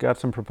got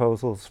some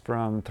proposals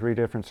from 3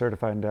 different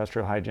certified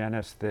industrial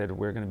hygienists that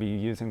we're going to be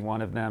using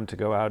one of them to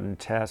go out and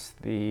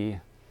test the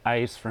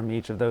ice from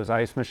each of those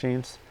ice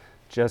machines,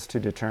 just to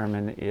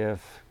determine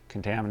if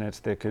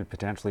contaminants that could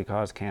potentially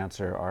cause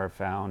cancer are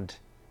found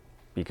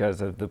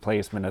because of the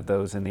placement of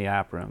those in the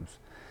app rooms.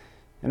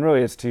 And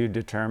really it's to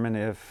determine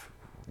if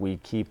we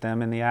keep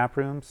them in the app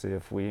rooms,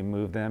 if we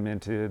move them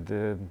into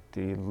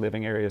the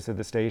living areas of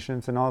the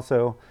stations, and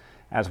also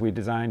as we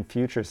design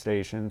future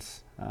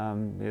stations,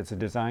 it's a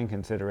design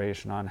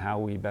consideration on how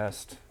we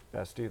best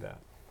do that.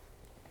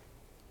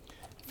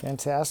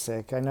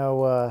 Fantastic. I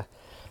know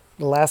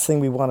the last thing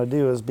we want to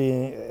do is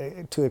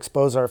to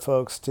expose our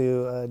folks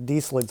to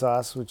diesel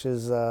exhaust, which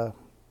is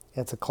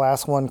it's a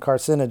class 1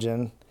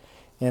 carcinogen,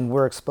 and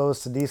we're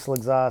exposed to diesel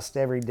exhaust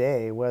every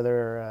day,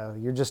 whether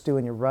you're just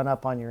doing your run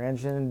up on your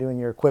engine, doing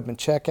your equipment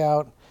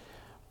checkout.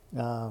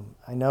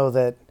 I know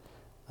that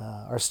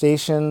our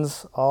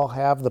stations all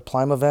have the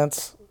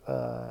Plymavents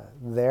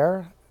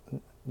there.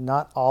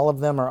 Not all of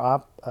them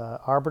are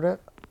operative,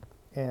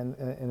 and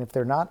if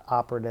they're not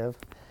operative,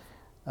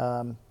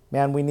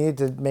 man, we need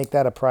to make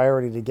that a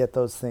priority to get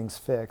those things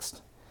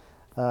fixed,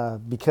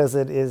 because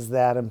it is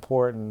that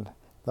important.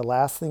 The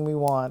last thing we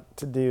want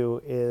to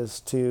do is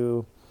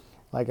to,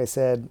 like I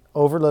said,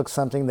 overlook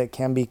something that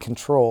can be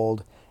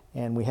controlled,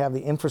 and we have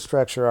the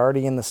infrastructure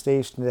already in the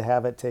station to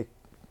have it take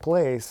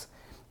place.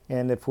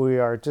 And if we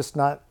are just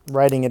not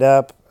writing it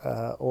up,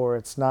 or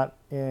it's not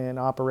in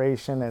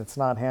operation and it's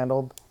not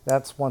handled,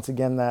 that's once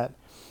again that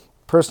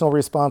personal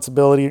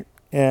responsibility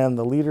and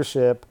the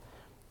leadership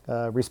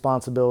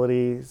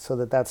responsibility, so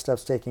that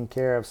stuff's taken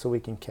care of, so we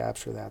can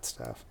capture that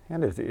stuff.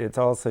 And it's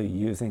also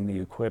using the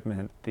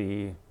equipment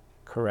the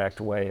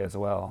correct way as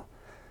well.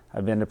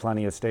 I've been to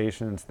plenty of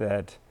stations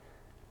that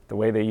the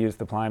way they use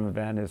the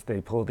Plymavent is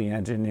they pull the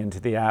engine into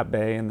the app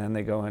bay, and then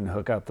they go and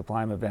hook up the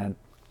Plymavent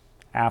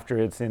after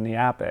it's in the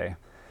app bay.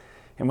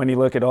 And when you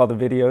look at all the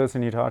videos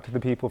and you talk to the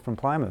people from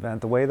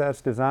Plymavent, the way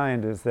that's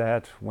designed is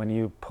that when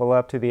you pull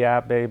up to the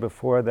app bay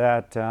before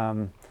that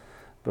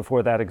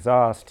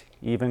exhaust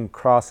even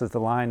crosses the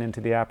line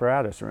into the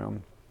apparatus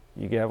room,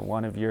 you get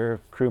one of your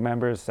crew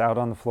members out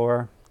on the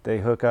floor, they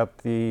hook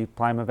up the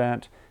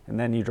Plymavent, and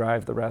then you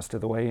drive the rest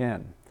of the way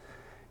in.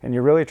 And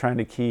you're really trying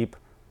to keep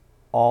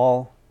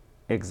all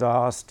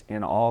exhaust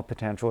and all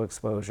potential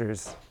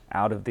exposures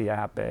out of the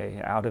app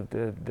bay, out of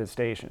the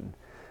station.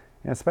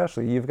 And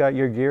especially, you've got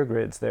your gear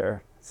grids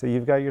there. So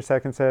you've got your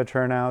second set of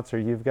turnouts, or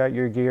you've got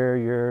your gear,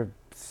 your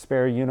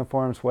spare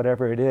uniforms,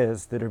 whatever it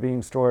is, that are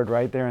being stored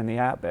right there in the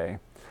app bay.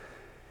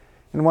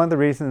 And one of the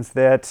reasons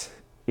that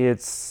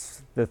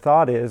the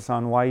thought is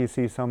on why you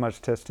see so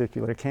much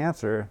testicular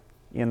cancer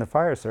in the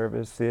fire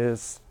service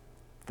is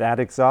that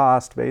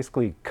exhaust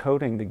basically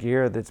coating the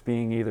gear that's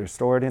being either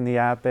stored in the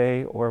app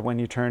bay, or when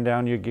you turn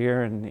down your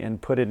gear and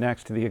put it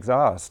next to the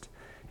exhaust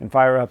and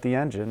fire up the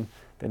engine,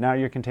 that now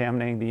you're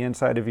contaminating the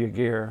inside of your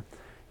gear,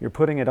 you're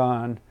putting it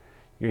on,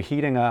 you're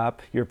heating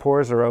up, your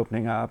pores are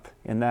opening up,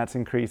 and that's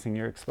increasing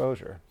your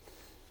exposure.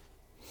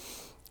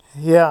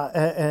 Yeah,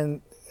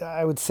 and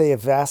I would say a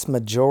vast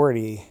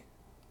majority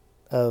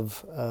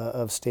of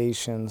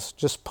stations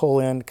just pull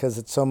in because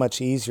it's so much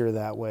easier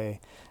that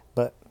way.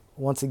 But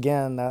once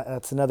again,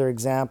 that's another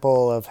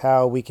example of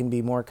how we can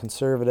be more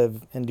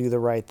conservative and do the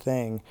right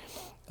thing.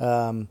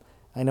 I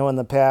know in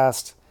the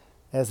past,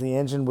 as the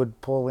engine would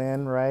pull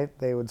in, right,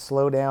 they would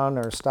slow down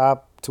or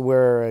stop to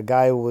where a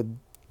guy would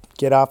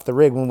get off the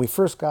rig when we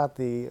first got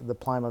the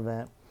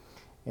Plymavent.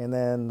 And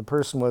then the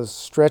person was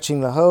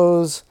stretching the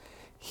hose,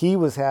 he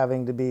was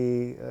having to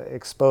be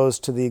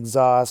exposed to the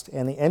exhaust,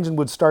 and the engine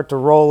would start to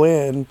roll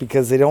in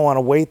because they don't want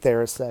to wait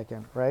there a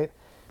second, right?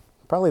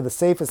 probably the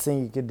safest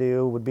thing you could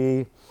do would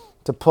be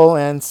to pull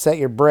in, set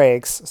your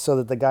brakes so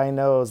that the guy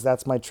knows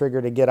that's my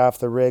trigger to get off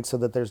the rig, so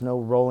that there's no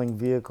rolling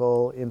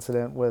vehicle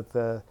incident with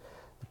the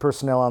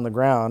personnel on the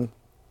ground.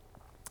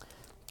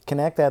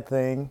 Connect that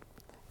thing,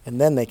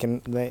 and then they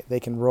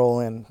can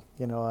roll in.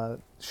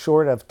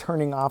 Short of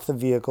turning off the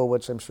vehicle,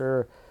 which I'm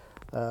sure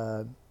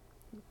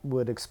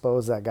would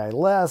expose that guy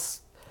less.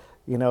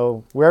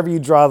 Wherever you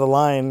draw the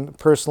line,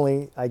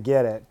 personally, I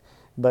get it.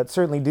 But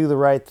certainly do the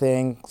right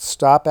thing.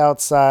 Stop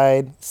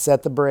outside,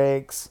 set the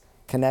brakes,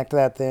 connect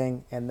that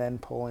thing, and then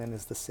pull in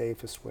is the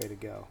safest way to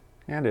go.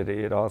 And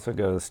it also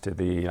goes to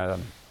the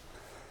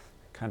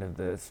kind of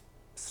the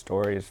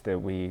stories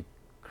that we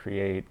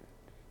create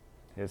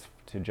is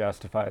to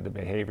justify the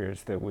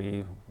behaviors that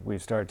we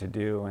start to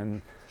do.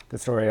 And the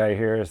story I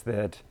hear is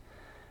that,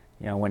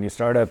 when you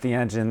start up the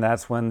engine,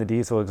 that's when the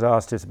diesel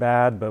exhaust is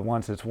bad, but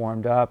once it's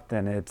warmed up,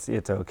 then it's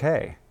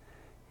okay.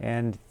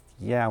 And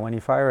yeah, when you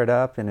fire it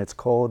up and it's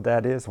cold,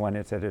 that is when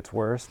it's at its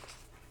worst.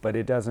 But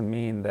it doesn't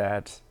mean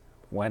that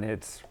when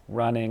it's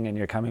running and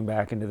you're coming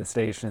back into the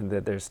station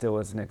that there still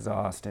is an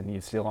exhaust and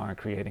you still aren't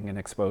creating an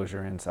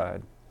exposure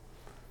inside.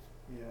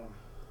 Yeah.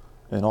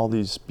 And all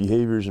these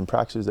behaviors and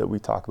practices that we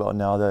talk about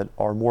now that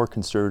are more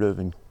conservative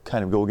and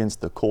kind of go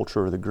against the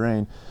culture or the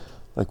grain,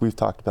 like we've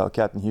talked about,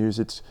 Captain Hughes,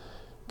 it's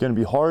going to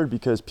be hard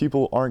because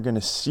people aren't going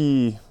to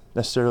see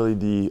necessarily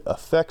the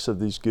effects of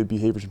these good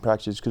behaviors and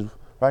practices, because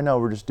right now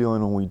we're just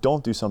dealing, when we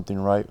don't do something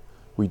right,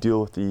 we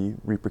deal with the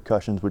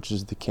repercussions, which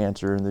is the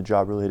cancer and the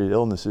job-related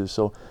illnesses.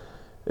 So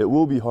it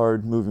will be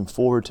hard moving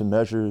forward to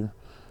measure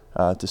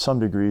to some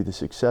degree the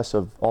success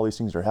of all these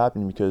things that are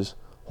happening, because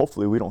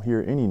hopefully we don't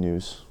hear any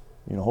news.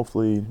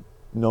 Hopefully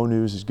no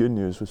news is good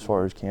news as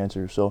far as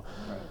cancer. So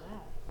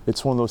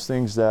it's one of those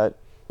things that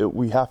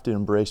we have to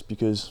embrace,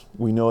 because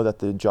we know that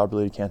the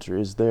job-related cancer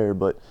is there,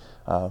 but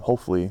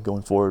hopefully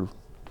going forward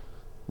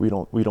we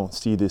don't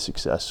see the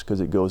success because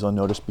it goes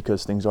unnoticed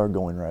because things are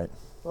going right.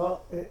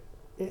 Well,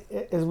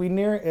 as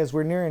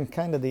we're nearing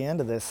kind of the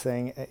end of this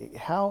thing,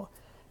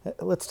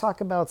 let's talk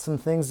about some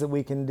things that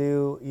we can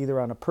do either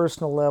on a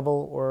personal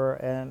level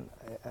and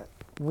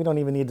we don't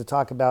even need to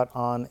talk about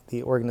on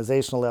the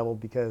organizational level,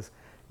 because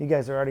you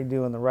guys are already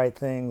doing the right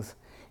things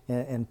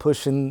and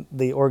pushing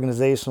the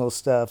organizational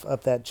stuff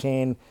up that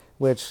chain,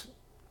 which,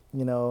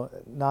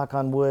 knock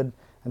on wood,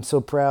 I'm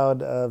so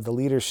proud of the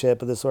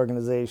leadership of this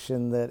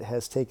organization that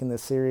has taken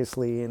this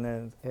seriously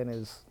and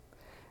is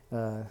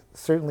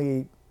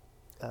certainly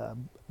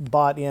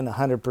bought in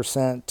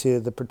 100% to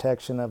the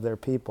protection of their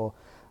people.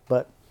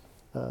 But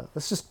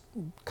let's just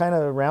kind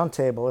of round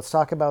table. Let's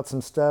talk about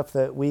some stuff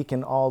that we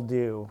can all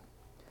do.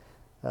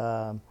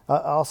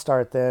 I'll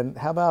start then.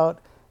 How about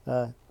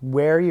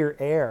wear your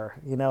air?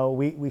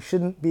 We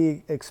shouldn't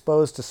be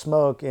exposed to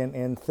smoke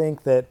and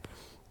think that,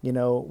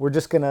 we're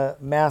just going to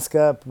mask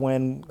up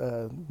when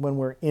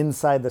we're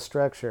inside the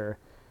structure.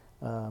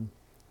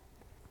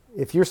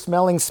 If you're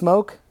smelling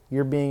smoke,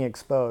 you're being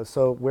exposed.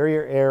 So wear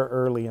your air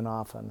early and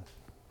often.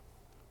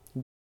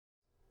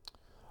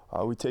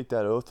 We take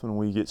that oath when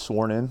we get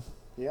sworn in.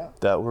 Yeah.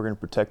 That we're going to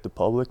protect the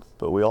public,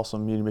 but we also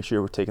need to make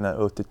sure we're taking that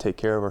oath to take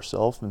care of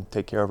ourselves and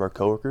take care of our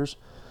coworkers.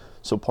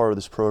 So part of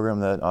this program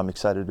that I'm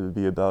excited to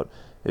be about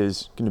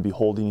is going to be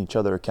holding each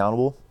other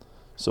accountable.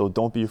 So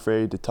don't be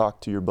afraid to talk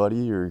to your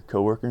buddy or your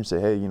coworker and say,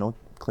 hey,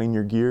 clean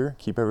your gear,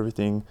 keep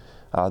everything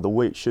the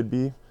way it should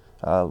be.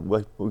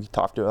 We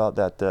talked about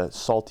that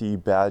salty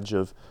badge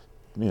of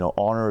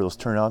honor, those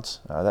turnouts.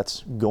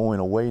 That's going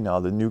away now.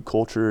 The new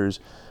culture is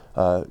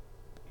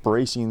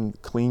bracing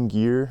clean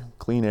gear,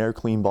 clean air,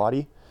 clean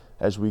body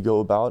as we go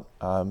about,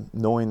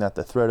 knowing that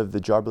the threat of the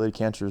job-related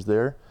cancer is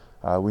there.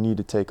 We need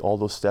to take all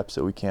those steps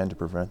that we can to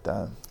prevent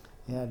that.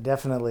 Yeah,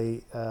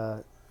 definitely.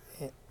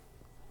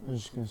 I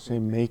was just going to say,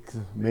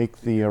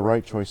 make the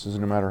right choices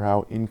no matter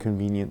how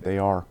inconvenient they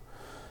are.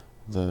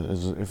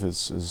 If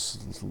it's as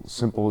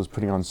simple as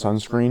putting on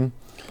sunscreen,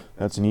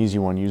 that's an easy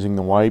one, using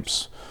the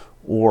wipes,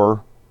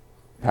 or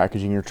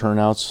packaging your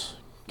turnouts,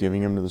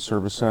 giving them to the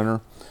service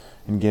center,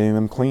 and getting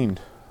them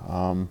cleaned.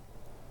 None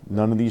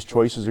of these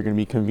choices are going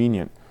to be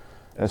convenient.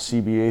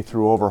 SCBA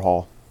through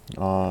overhaul.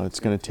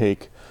 It's going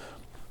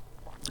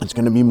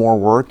to be more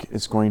work.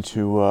 It's going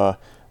to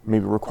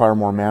maybe require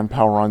more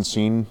manpower on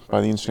scene by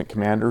the incident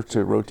commander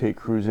to rotate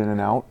crews in and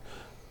out.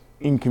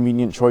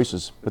 Inconvenient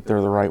choices, but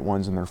they're the right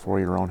ones and they're for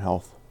your own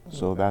health.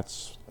 So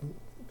that's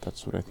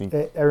what I think.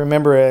 I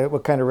remember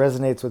what kind of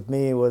resonates with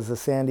me was a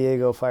San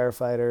Diego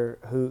firefighter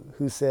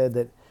who said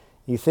that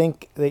you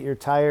think that you're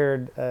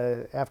tired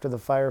after the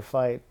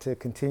firefight to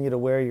continue to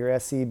wear your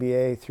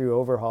SCBA through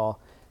overhaul.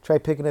 Try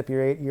picking up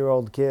your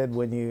 8-year-old kid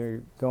when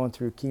you're going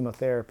through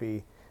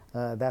chemotherapy.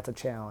 That's a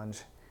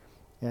challenge.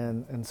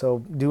 And so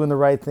doing the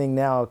right thing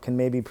now can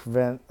maybe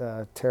prevent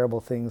terrible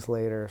things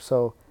later.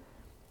 So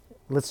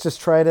let's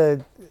just try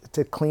to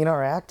clean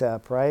our act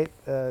up, right?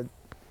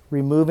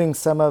 Removing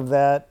some of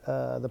that,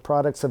 the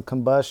products of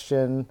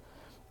combustion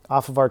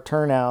off of our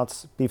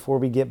turnouts before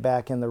we get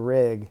back in the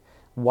rig.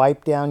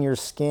 Wipe down your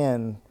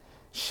skin.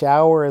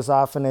 Shower as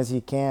often as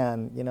you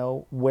can.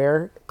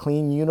 Wear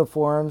clean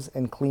uniforms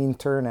and clean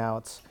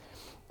turnouts.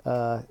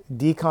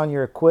 Decon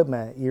your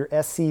equipment. Your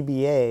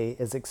SCBA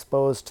is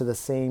exposed to the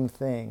same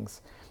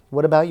things.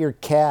 What about your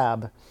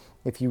cab?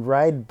 If you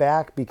ride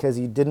back because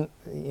you didn't,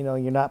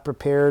 you're not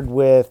prepared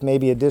with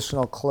maybe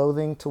additional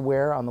clothing to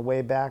wear on the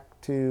way back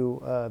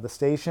to the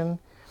station,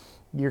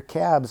 your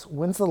cabs,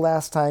 when's the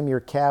last time your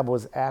cab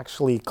was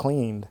actually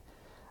cleaned?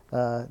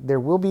 There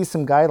will be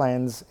some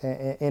guidelines,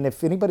 and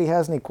if anybody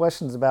has any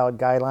questions about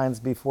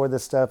guidelines before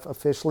this stuff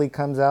officially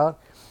comes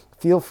out,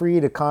 feel free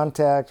to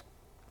contact,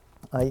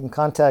 you can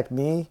contact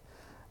me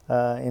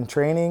in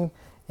training,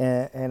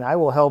 and I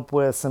will help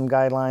with some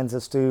guidelines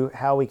as to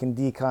how we can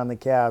decon the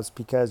cabs,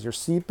 because your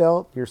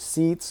seatbelt, your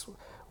seats,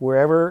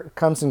 wherever it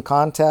comes in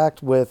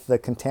contact with the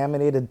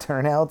contaminated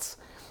turnouts,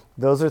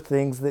 those are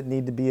things that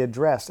need to be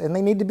addressed, and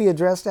they need to be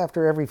addressed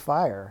after every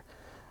fire.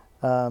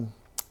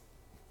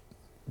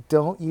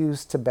 Don't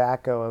use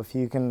tobacco if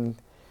you can.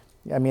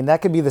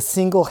 That could be the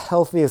single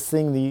healthiest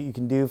thing that you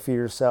can do for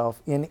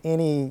yourself in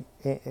any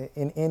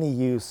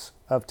use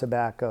of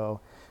tobacco,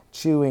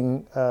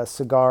 chewing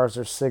cigars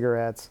or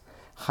cigarettes.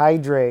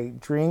 Hydrate,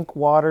 drink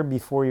water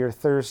before you're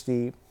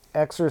thirsty,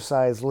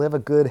 exercise, live a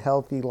good,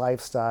 healthy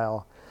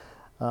lifestyle.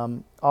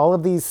 All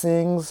of these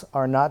things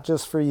are not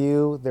just for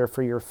you, they're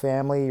for your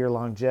family, your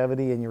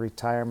longevity, and your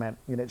retirement.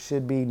 And it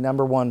should be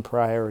number one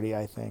priority,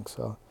 I think.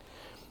 So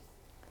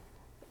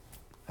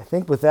I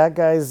think with that,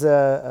 guys,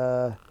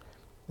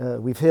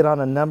 we've hit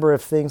on a number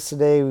of things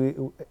today.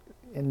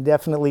 And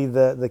definitely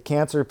the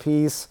cancer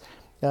piece,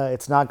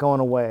 it's not going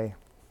away.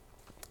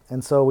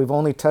 And so we've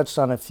only touched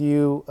on a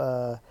few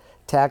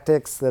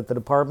tactics that the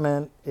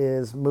department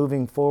is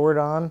moving forward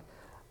on,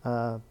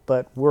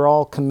 but we're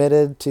all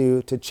committed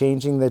to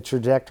changing the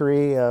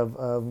trajectory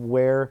of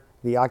where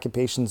the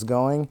occupation's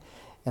going.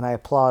 And I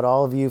applaud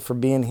all of you for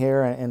being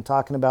here and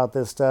talking about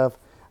this stuff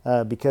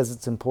because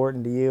it's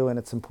important to you and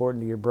it's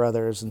important to your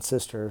brothers and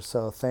sisters.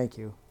 So thank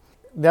you.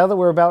 Now that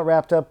we're about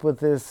wrapped up with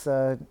this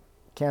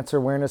cancer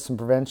awareness and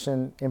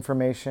prevention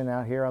information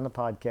out here on the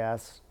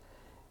podcast,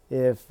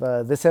 if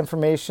this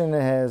information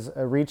has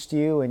reached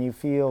you and you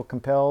feel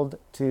compelled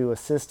to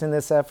assist in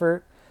this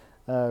effort,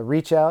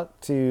 reach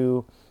out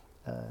to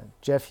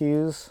Jeff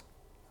Hughes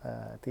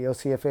at the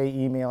OCFA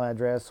email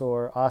address,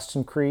 or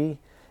Austin Krie,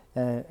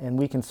 and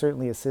we can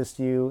certainly assist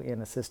you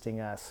in assisting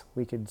us.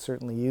 We could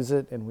certainly use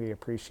it, and we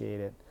appreciate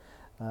it.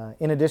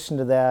 In addition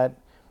to that,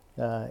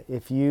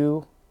 if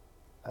you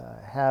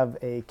have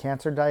a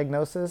cancer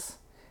diagnosis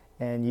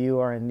and you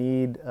are in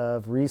need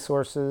of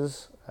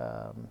resources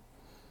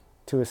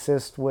to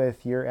assist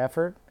with your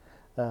effort,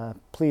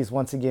 please,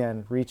 once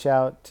again, reach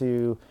out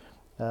to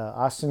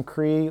Austin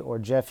Krie or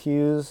Jeff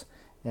Hughes,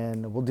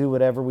 and we'll do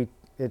whatever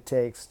it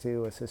takes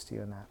to assist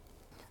you in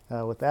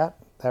that. With that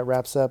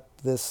wraps up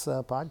this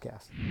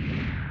podcast.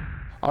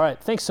 All right,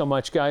 thanks so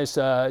much, guys.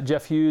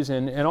 Jeff Hughes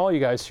and all you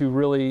guys who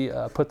really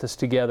put this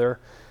together.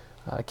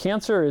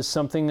 Cancer is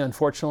something,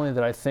 unfortunately,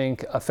 that I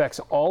think affects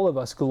all of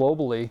us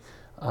globally,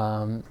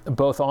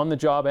 both on the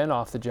job and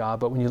off the job.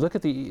 But when you look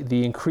at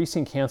the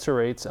increasing cancer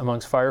rates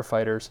amongst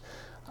firefighters,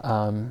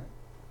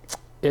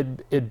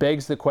 it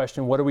begs the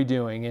question, what are we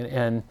doing?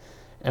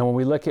 And when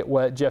we look at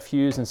what Jeff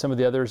Hughes and some of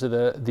the others of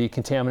the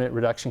Contaminant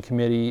Reduction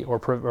Committee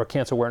or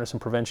Cancer Awareness and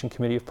Prevention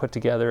Committee have put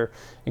together,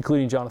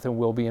 including Jonathan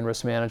Wilby in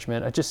Risk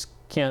Management, I just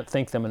can't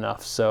thank them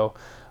enough. So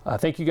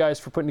thank you guys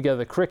for putting together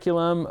the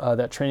curriculum.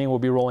 That training will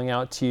be rolling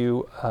out to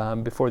you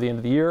before the end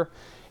of the year.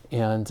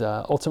 And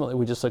ultimately,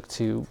 we just look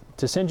to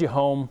send you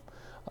home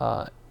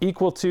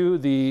equal to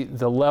the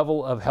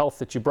level of health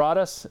that you brought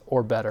us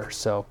or better.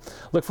 So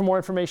look for more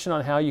information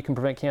on how you can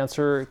prevent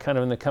cancer kind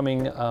of in the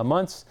coming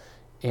months.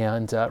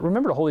 And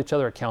remember to hold each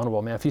other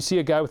accountable, man. If you see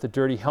a guy with a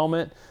dirty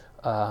helmet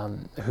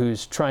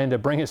who's trying to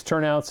bring his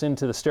turnouts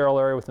into the sterile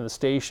area within the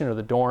station or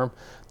the dorm,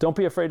 don't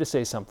be afraid to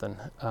say something.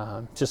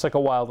 Just like a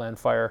wildland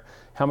fire,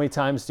 how many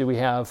times do we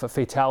have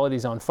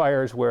fatalities on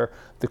fires where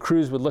the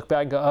crews would look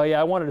back and go, oh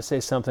yeah, I wanted to say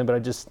something, but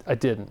I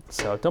didn't.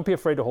 So don't be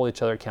afraid to hold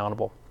each other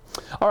accountable.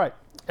 All right.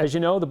 As you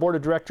know, the Board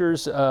of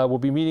Directors will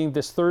be meeting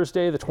this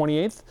Thursday, the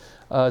 28th,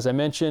 as I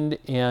mentioned,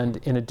 and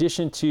in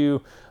addition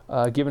to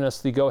giving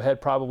us the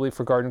go-ahead probably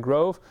for Garden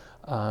Grove,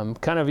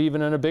 kind of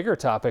even on a bigger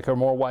topic or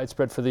more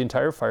widespread for the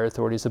entire fire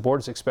authorities, the board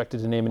is expected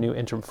to name a new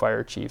interim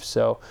fire chief.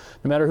 So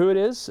no matter who it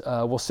is,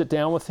 we'll sit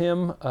down with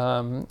him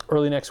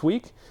early next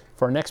week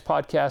for our next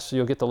podcast, so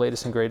you'll get the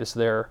latest and greatest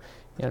there.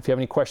 And if you have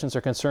any questions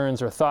or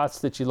concerns or thoughts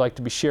that you'd like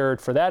to be shared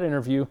for that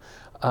interview,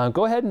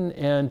 go ahead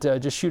and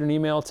just shoot an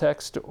email,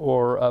 text,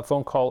 or a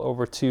phone call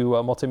over to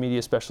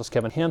Multimedia Specialist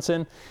Kevin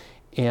Hansen,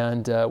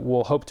 and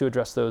we'll hope to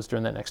address those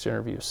during that next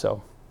interview.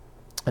 So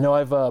I know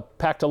I've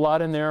packed a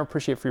lot in there. I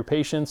appreciate for your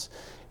patience.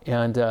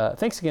 And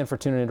thanks again for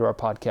tuning into our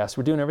podcast.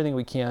 We're doing everything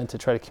we can to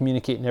try to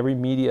communicate in every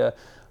media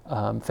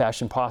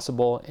fashion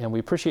possible, and we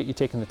appreciate you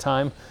taking the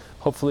time,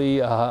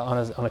 hopefully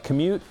on a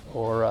commute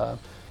or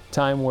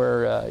time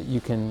where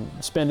you can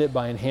spend it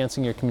by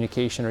enhancing your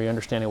communication or your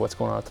understanding of what's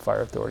going on at the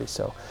fire authority.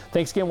 So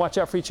thanks again, watch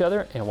out for each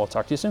other, and we'll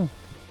talk to you soon.